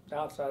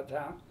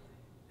town,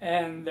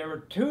 and there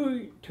were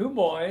two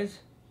boys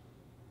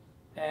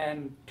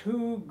and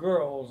 2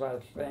 girls, I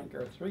think,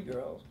 or 3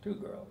 girls, 2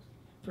 girls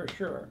for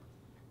sure.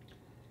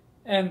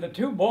 And the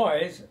 2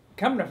 boys,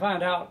 come to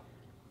find out,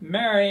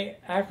 Mary,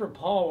 after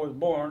Paul was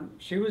born,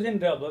 she was in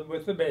Dublin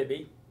with the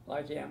baby,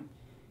 like him,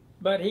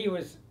 but he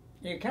was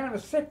kind of a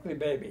sickly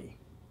baby.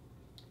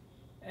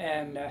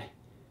 And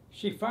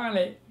she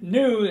finally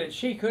knew that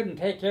she couldn't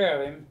take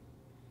care of him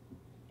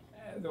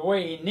the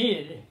way he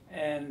needed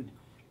and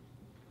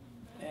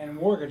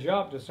work a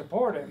job to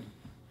support him.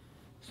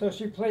 So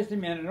she placed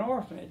him in an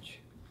orphanage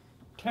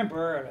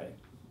temporarily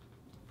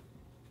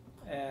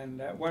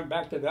and went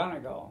back to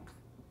Donegal.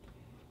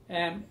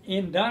 And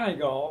in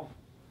Donegal,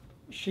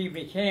 she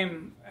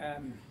became,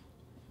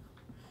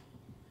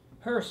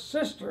 her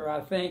sister,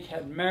 I think,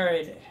 had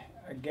married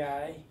a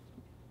guy,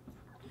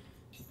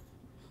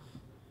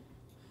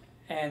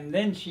 and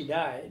then she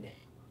died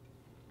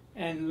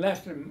and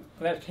left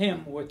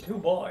him with 2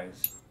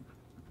 boys.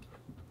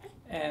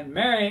 And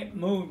Mary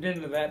moved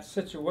into that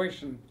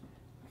situation,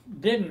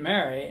 didn't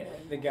marry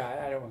the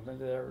guy, I don't think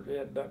they ever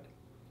did,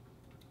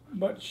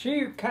 but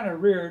she kind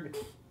of reared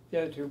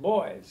the other 2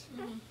 boys.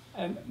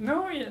 And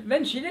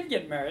then she did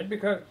get married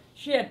because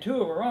she had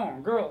 2 of her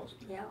own girls.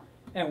 Yeah.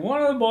 And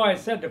one of the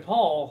boys said to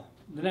Paul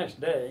the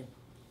next day,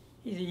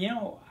 he said, you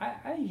know,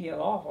 I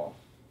feel awful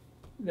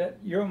that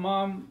your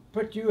mom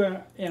put you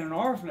in an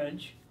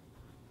orphanage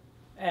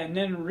and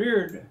then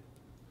reared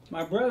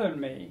my brother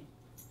and me.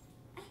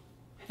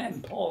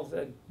 And Paul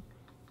said,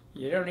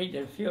 you don't need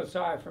to feel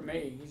sorry for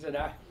me. He said,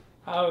 I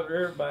was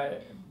reared by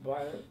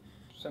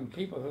some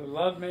people who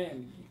loved me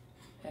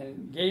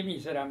and gave me. He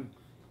said, I'm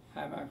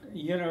a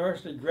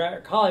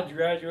college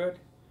graduate,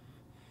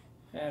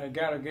 and I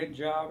got a good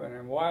job and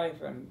a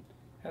wife and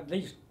at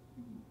least,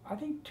 I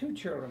think, 2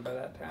 children by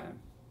that time.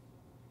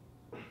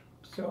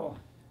 So,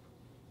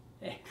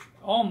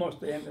 almost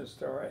the end of the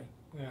story.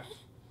 Yeah.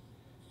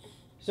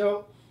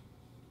 So,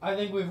 I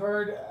think we've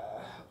heard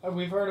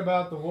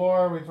about the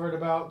war. We've heard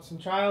about some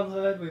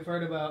childhood. We've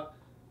heard about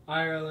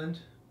Ireland.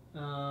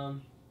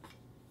 You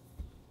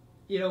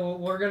know,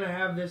 we're gonna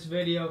have this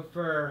video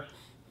for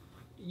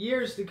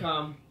years to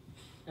come,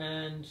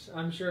 and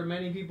I'm sure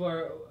many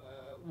people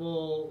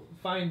will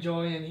find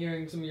joy in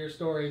hearing some of your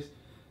stories.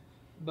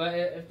 But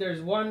if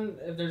there's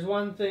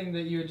one thing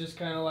that you would just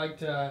kind of like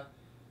to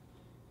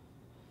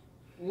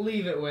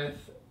leave it with,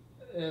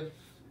 if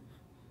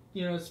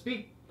you know,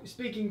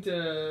 speaking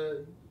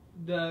to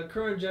the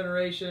current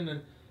generation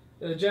and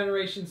the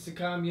generations to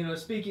come, you know,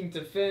 speaking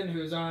to Finn,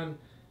 who's on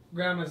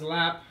Grandma's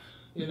lap,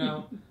 you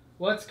know,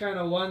 what's kind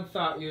of one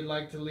thought you'd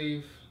like to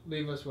leave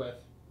us with?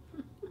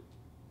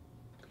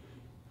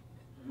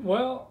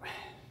 Well,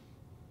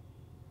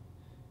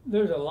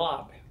 there's a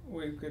lot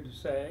we could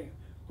say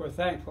we're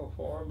thankful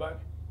for,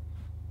 but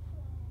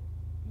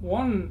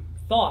one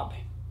thought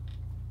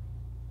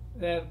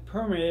that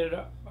permeated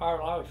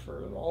our life for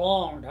a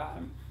long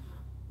time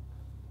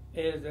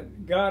is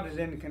that God is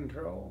in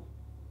control.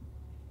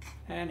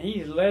 And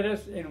He's led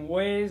us in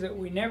ways that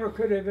we never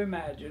could have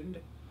imagined,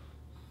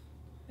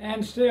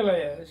 and still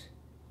is.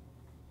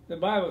 The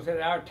Bible said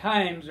our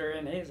times are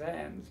in His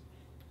hands.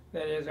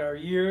 That is, our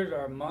years,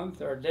 our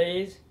months, our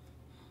days.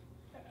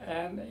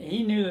 And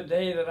He knew the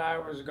day that I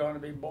was going to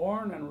be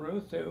born, and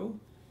Ruth too.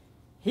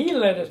 He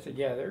led us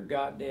together,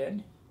 God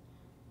did.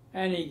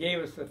 And He gave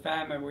us the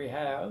family we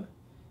have,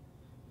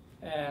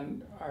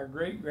 and our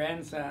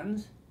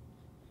great-grandsons.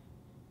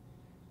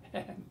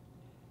 And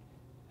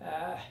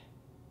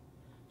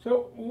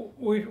so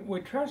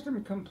we trust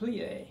Him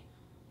completely.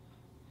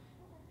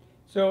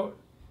 So,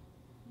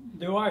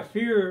 do I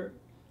fear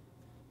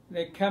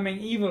the coming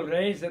evil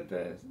days that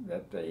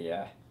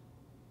the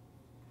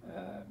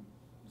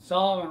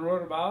Solomon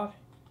wrote about?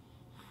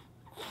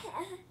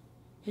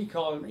 He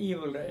called them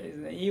evil days.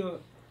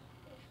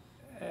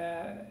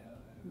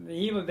 And the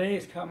evil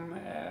days come.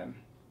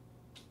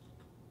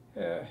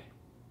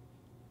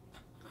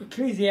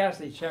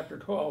 Ecclesiastes chapter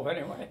 12,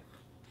 anyway.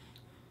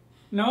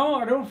 No,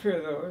 I don't fear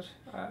those.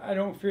 I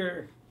don't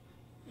fear.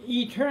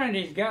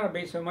 Eternity's got to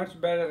be so much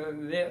better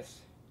than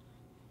this.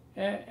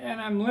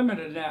 And I'm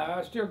limited now.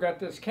 I still got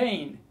this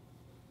cane.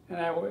 And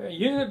I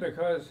use it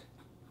because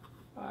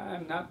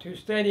I'm not too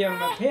steady on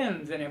my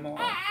pins anymore.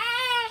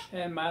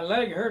 And my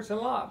leg hurts a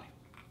lot.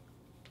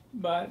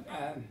 But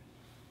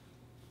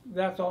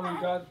that's all in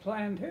God's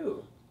plan,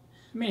 too.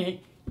 I mean,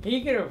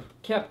 He could have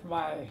kept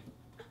my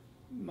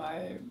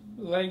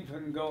leg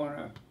from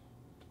going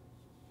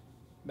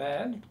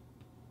bad.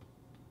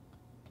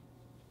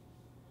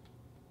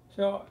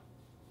 So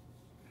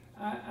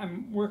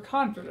we're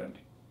confident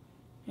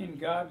in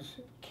God's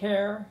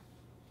care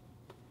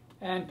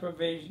and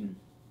provision.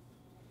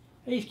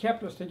 He's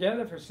kept us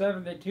together for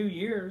 72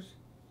 years,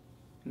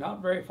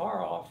 not very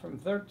far off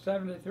from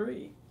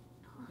 73.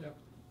 Yep.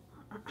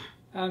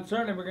 And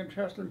certainly we can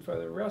trust Him for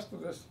the rest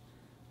of this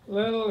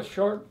little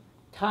short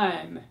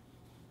time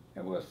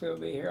that we'll still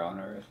be here on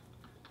earth.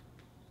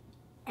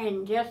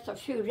 And just a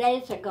few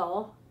days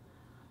ago,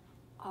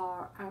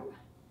 our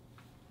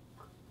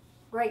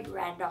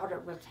great-granddaughter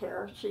was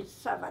here. She's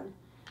 7.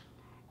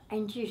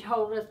 And she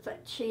told us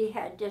that she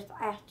had just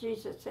asked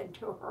Jesus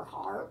into her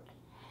heart,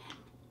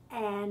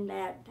 and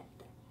that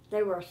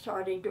they were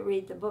starting to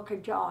read the book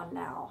of John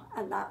now.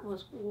 And that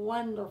was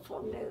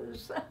wonderful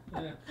news.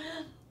 Yeah.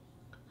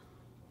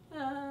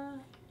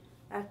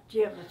 That's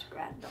Jim's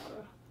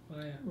granddaughter. Oh,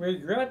 yeah.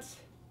 Regrets?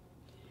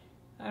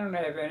 I don't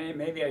have any.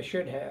 Maybe I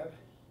should have.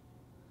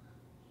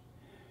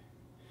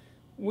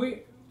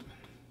 We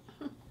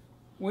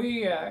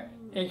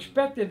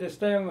expected to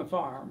stay on the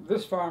farm,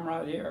 this farm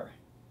right here.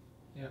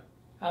 Yeah.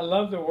 I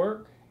loved the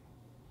work,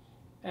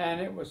 and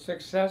it was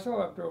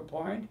successful up to a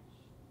point,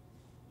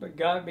 but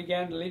God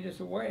began to lead us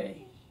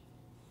away.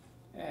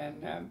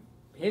 And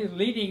His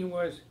leading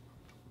was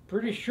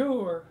pretty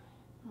sure,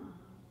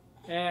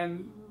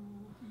 and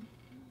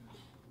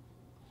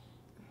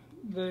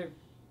the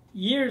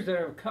years that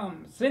have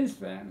come since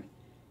then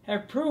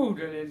have proved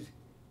that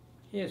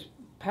His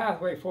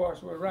pathway for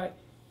us was right.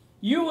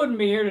 You wouldn't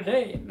be here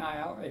today,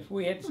 Niall, if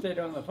we had stayed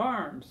on the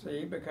farm,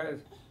 see,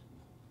 because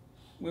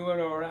we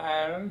went over to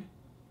Ireland,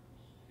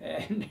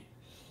 and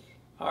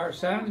our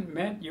son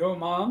met your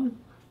mom.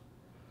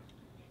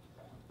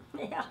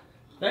 Yeah.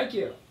 Thank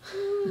you.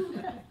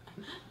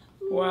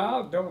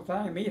 Well, don't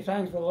thank me,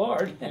 thank the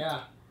Lord.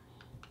 Yeah.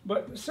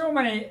 But so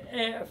many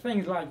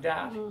things like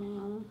that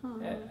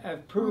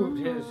have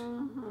proved His.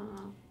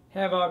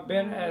 Have I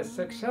been as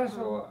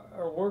successful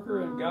a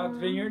worker in God's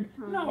vineyard?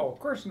 No, of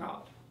course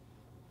not.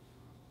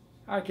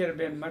 I could have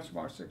been much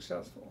more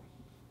successful.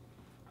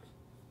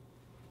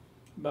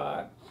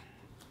 but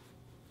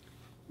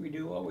we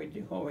do what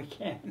we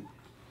can.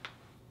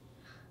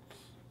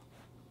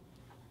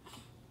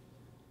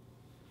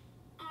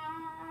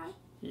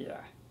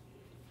 Yeah.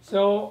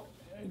 So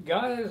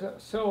God has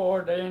so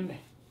ordained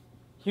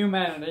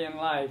humanity in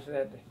life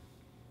that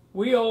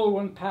we old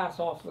ones pass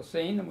off the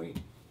scene, and we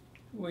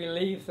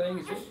leave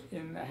things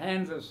in the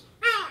hands of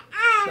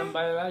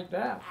somebody like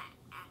that.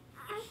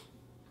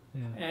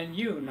 Yeah. And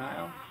you,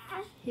 Niall.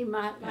 He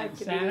might like And to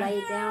be Santa?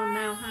 laid down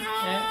now,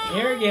 huh? And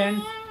here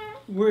again,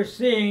 we're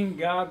seeing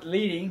God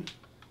leading.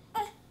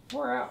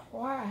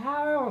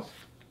 How else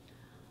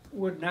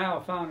would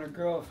Niall found a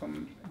girl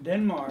from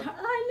Denmark?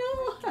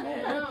 I know.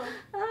 Yeah.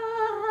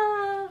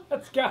 Ah.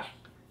 That's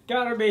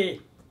gotta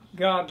be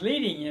God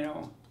leading, you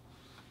know.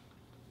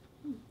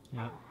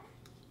 Yeah.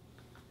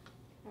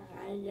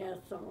 I guess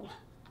so.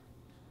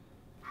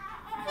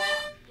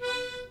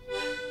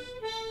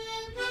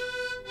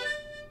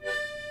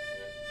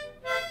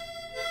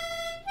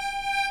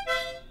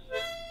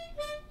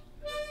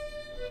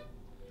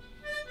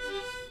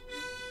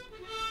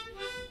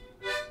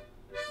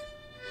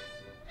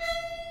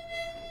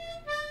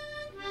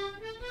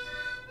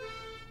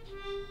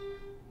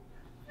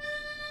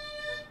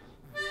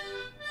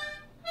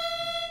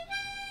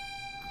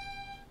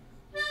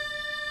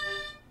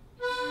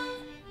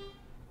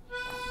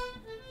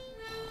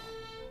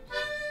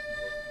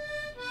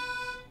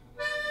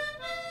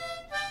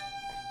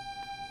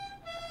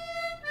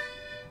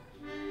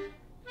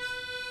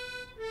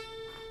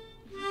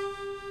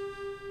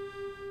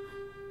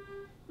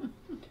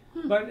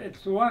 But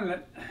it's the one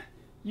that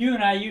you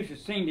and I used to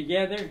sing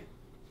together,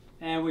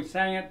 and we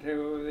sang it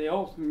to the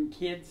Olsen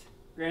kids,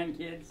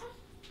 grandkids.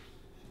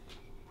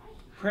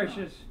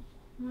 Precious,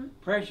 Hmm?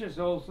 Precious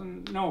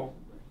Olsen, no.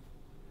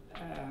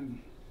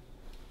 Um,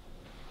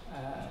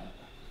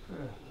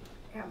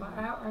 Yeah, but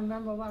I don't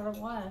remember what it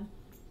was.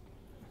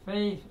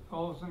 Faith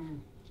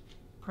Olsen,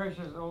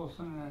 Precious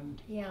Olsen,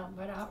 and Yeah,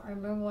 but I don't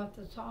remember what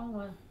the song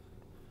was.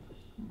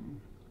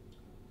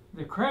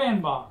 the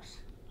Crayon Box.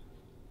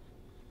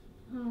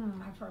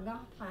 I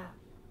forgot that.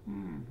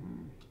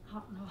 Mm-hmm. I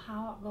don't know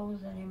how it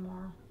goes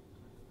anymore.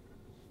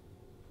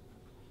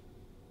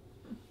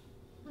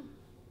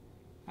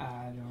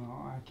 I don't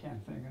know. I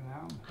can't think of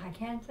that one. I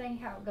can't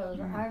think how it goes.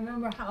 I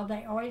remember how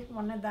they always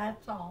wanted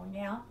that song,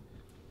 yeah?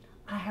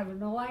 I have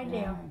no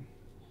idea.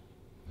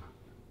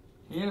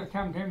 It'll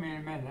come to me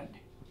in a minute.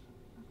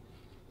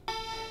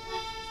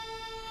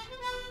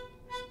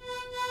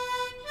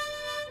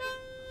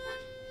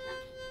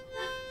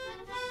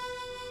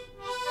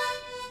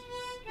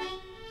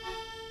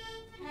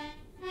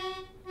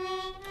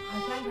 I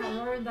think I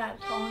learned that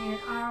song in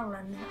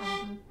Ireland.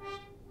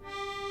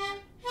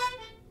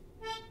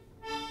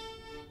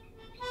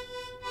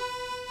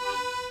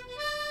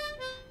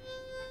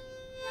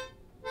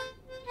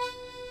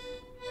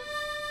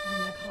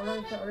 And the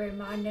colors that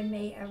reminded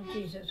me of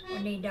Jesus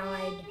when he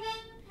died.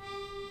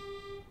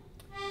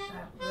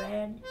 That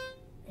red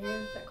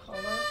is the color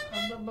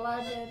of the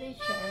blood that he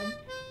shed.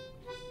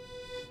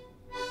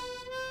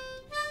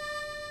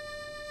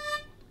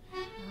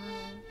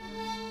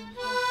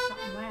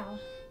 Something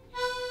else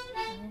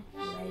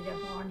laid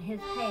upon his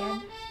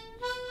head.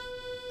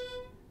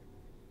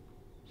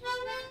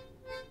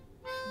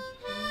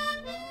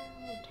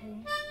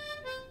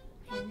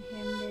 In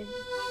him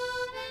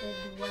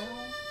did dwell.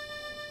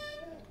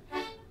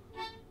 And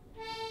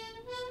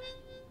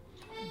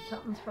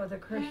something for the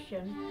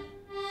Christian.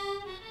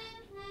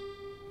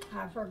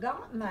 I've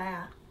forgotten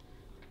that.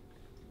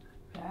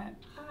 That.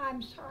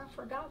 I'm sorry, I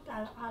forgot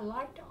that. I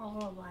liked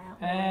all of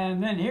that.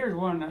 And then here's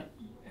one that,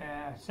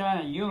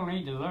 Santa, you'll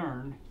need to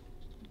learn.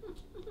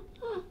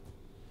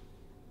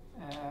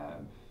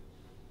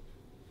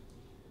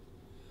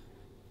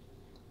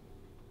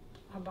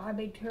 A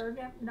Bobby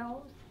turnip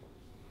nose.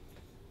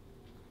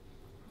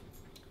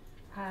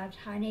 A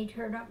tiny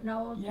turnip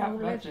nose, Yeah, no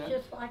lips that's it.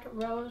 just like a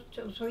rose,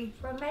 too sweet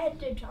from head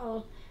to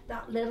toes.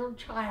 That little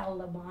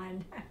child of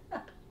mine.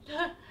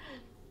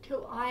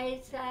 Two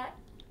eyes that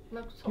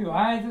look so Two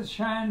eyes that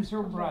shine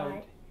so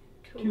bright,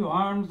 Two two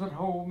arms that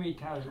hold me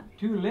tight,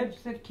 two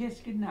lips that kiss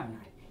goodnight.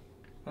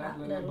 that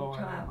little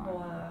child,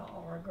 boy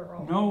or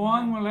girl. No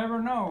one will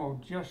ever know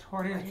just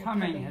what his What his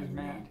coming coming has has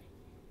meant.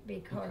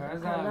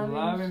 Because I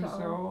love him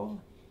so,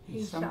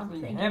 he's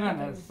something heaven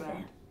has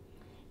sent.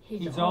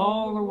 He's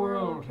all the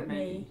world to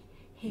me.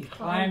 He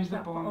climbs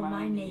up on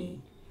my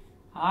knee.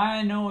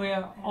 I know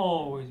he'll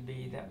always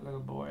be that little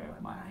boy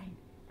of mine.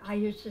 I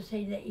used to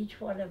sing to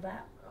each one of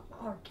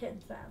our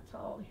kids that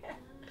song.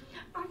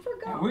 I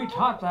forgot. And we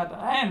taught that to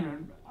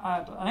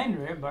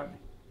Andrea, but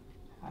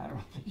I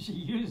don't think she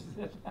uses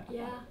it.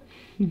 Yeah.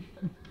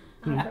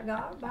 I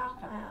forgot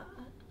about that.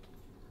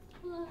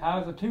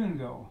 How's the tune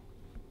go?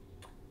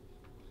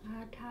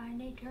 A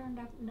tiny turned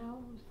up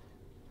nose.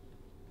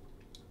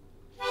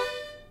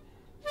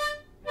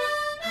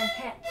 I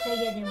can't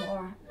sing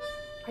anymore.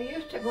 I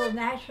used to go to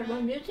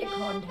national music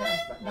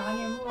contest, but not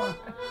anymore.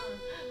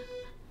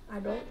 I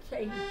don't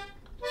sing.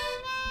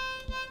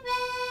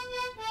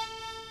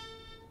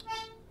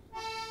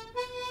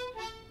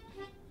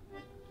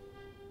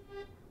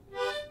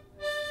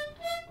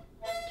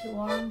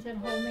 arms that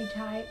hold me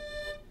tight,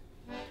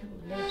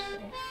 to lips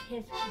that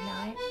kiss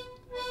goodnight.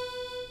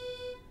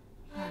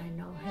 I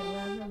know he'll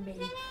ever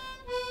be.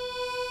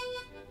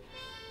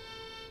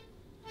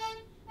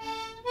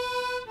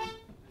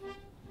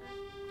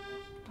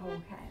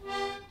 Okay.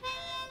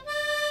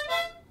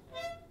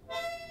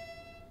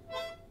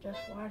 Just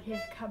what his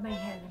coming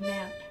has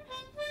meant,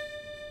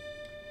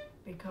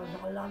 because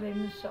I love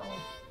him so.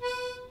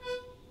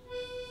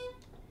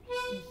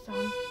 He's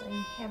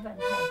something heaven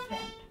has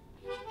sent.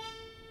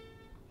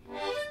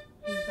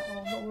 He's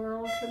all the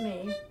world to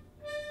me.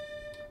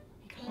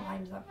 He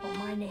climbs up on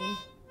my knee.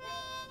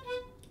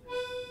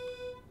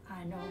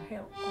 I know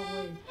he'll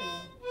always be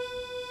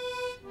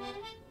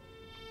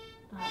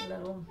that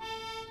little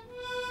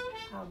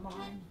of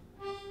mine.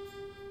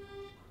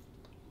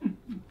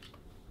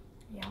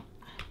 Yeah.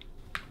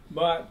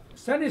 But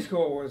Sunday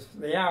school was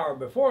the hour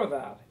before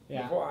that,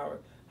 Yeah. before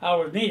I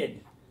was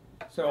needed.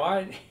 So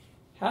I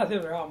had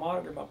this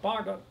harmonica in my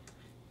pocket,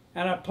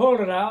 and I pulled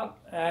it out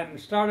and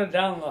started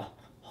down the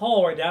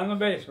hallway, down the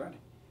basement,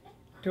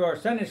 to our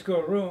Sunday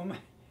school room,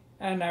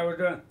 and I was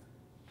doing.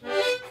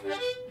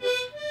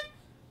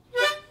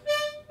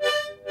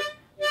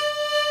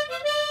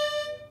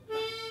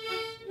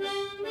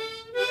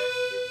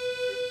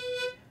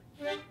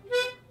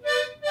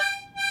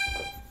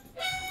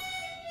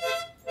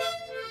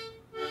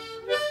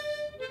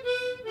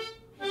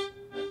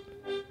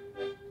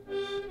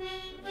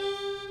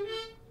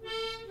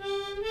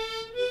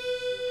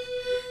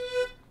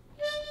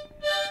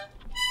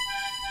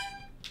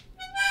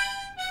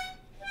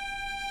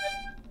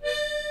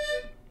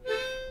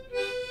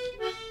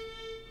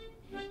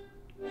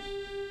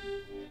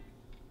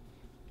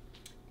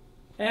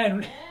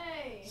 And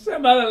Hey.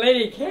 some other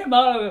lady came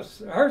out of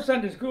her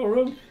Sunday school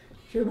room.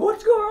 She said,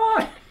 "What's going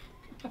on?"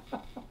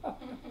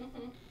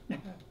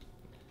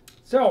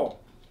 So,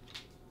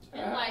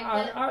 And like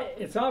that.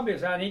 it's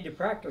obvious I need to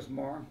practice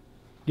more.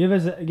 Give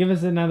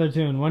us another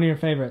tune. One of your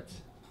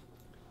favorites.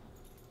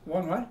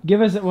 One what?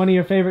 Give us one of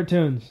your favorite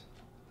tunes.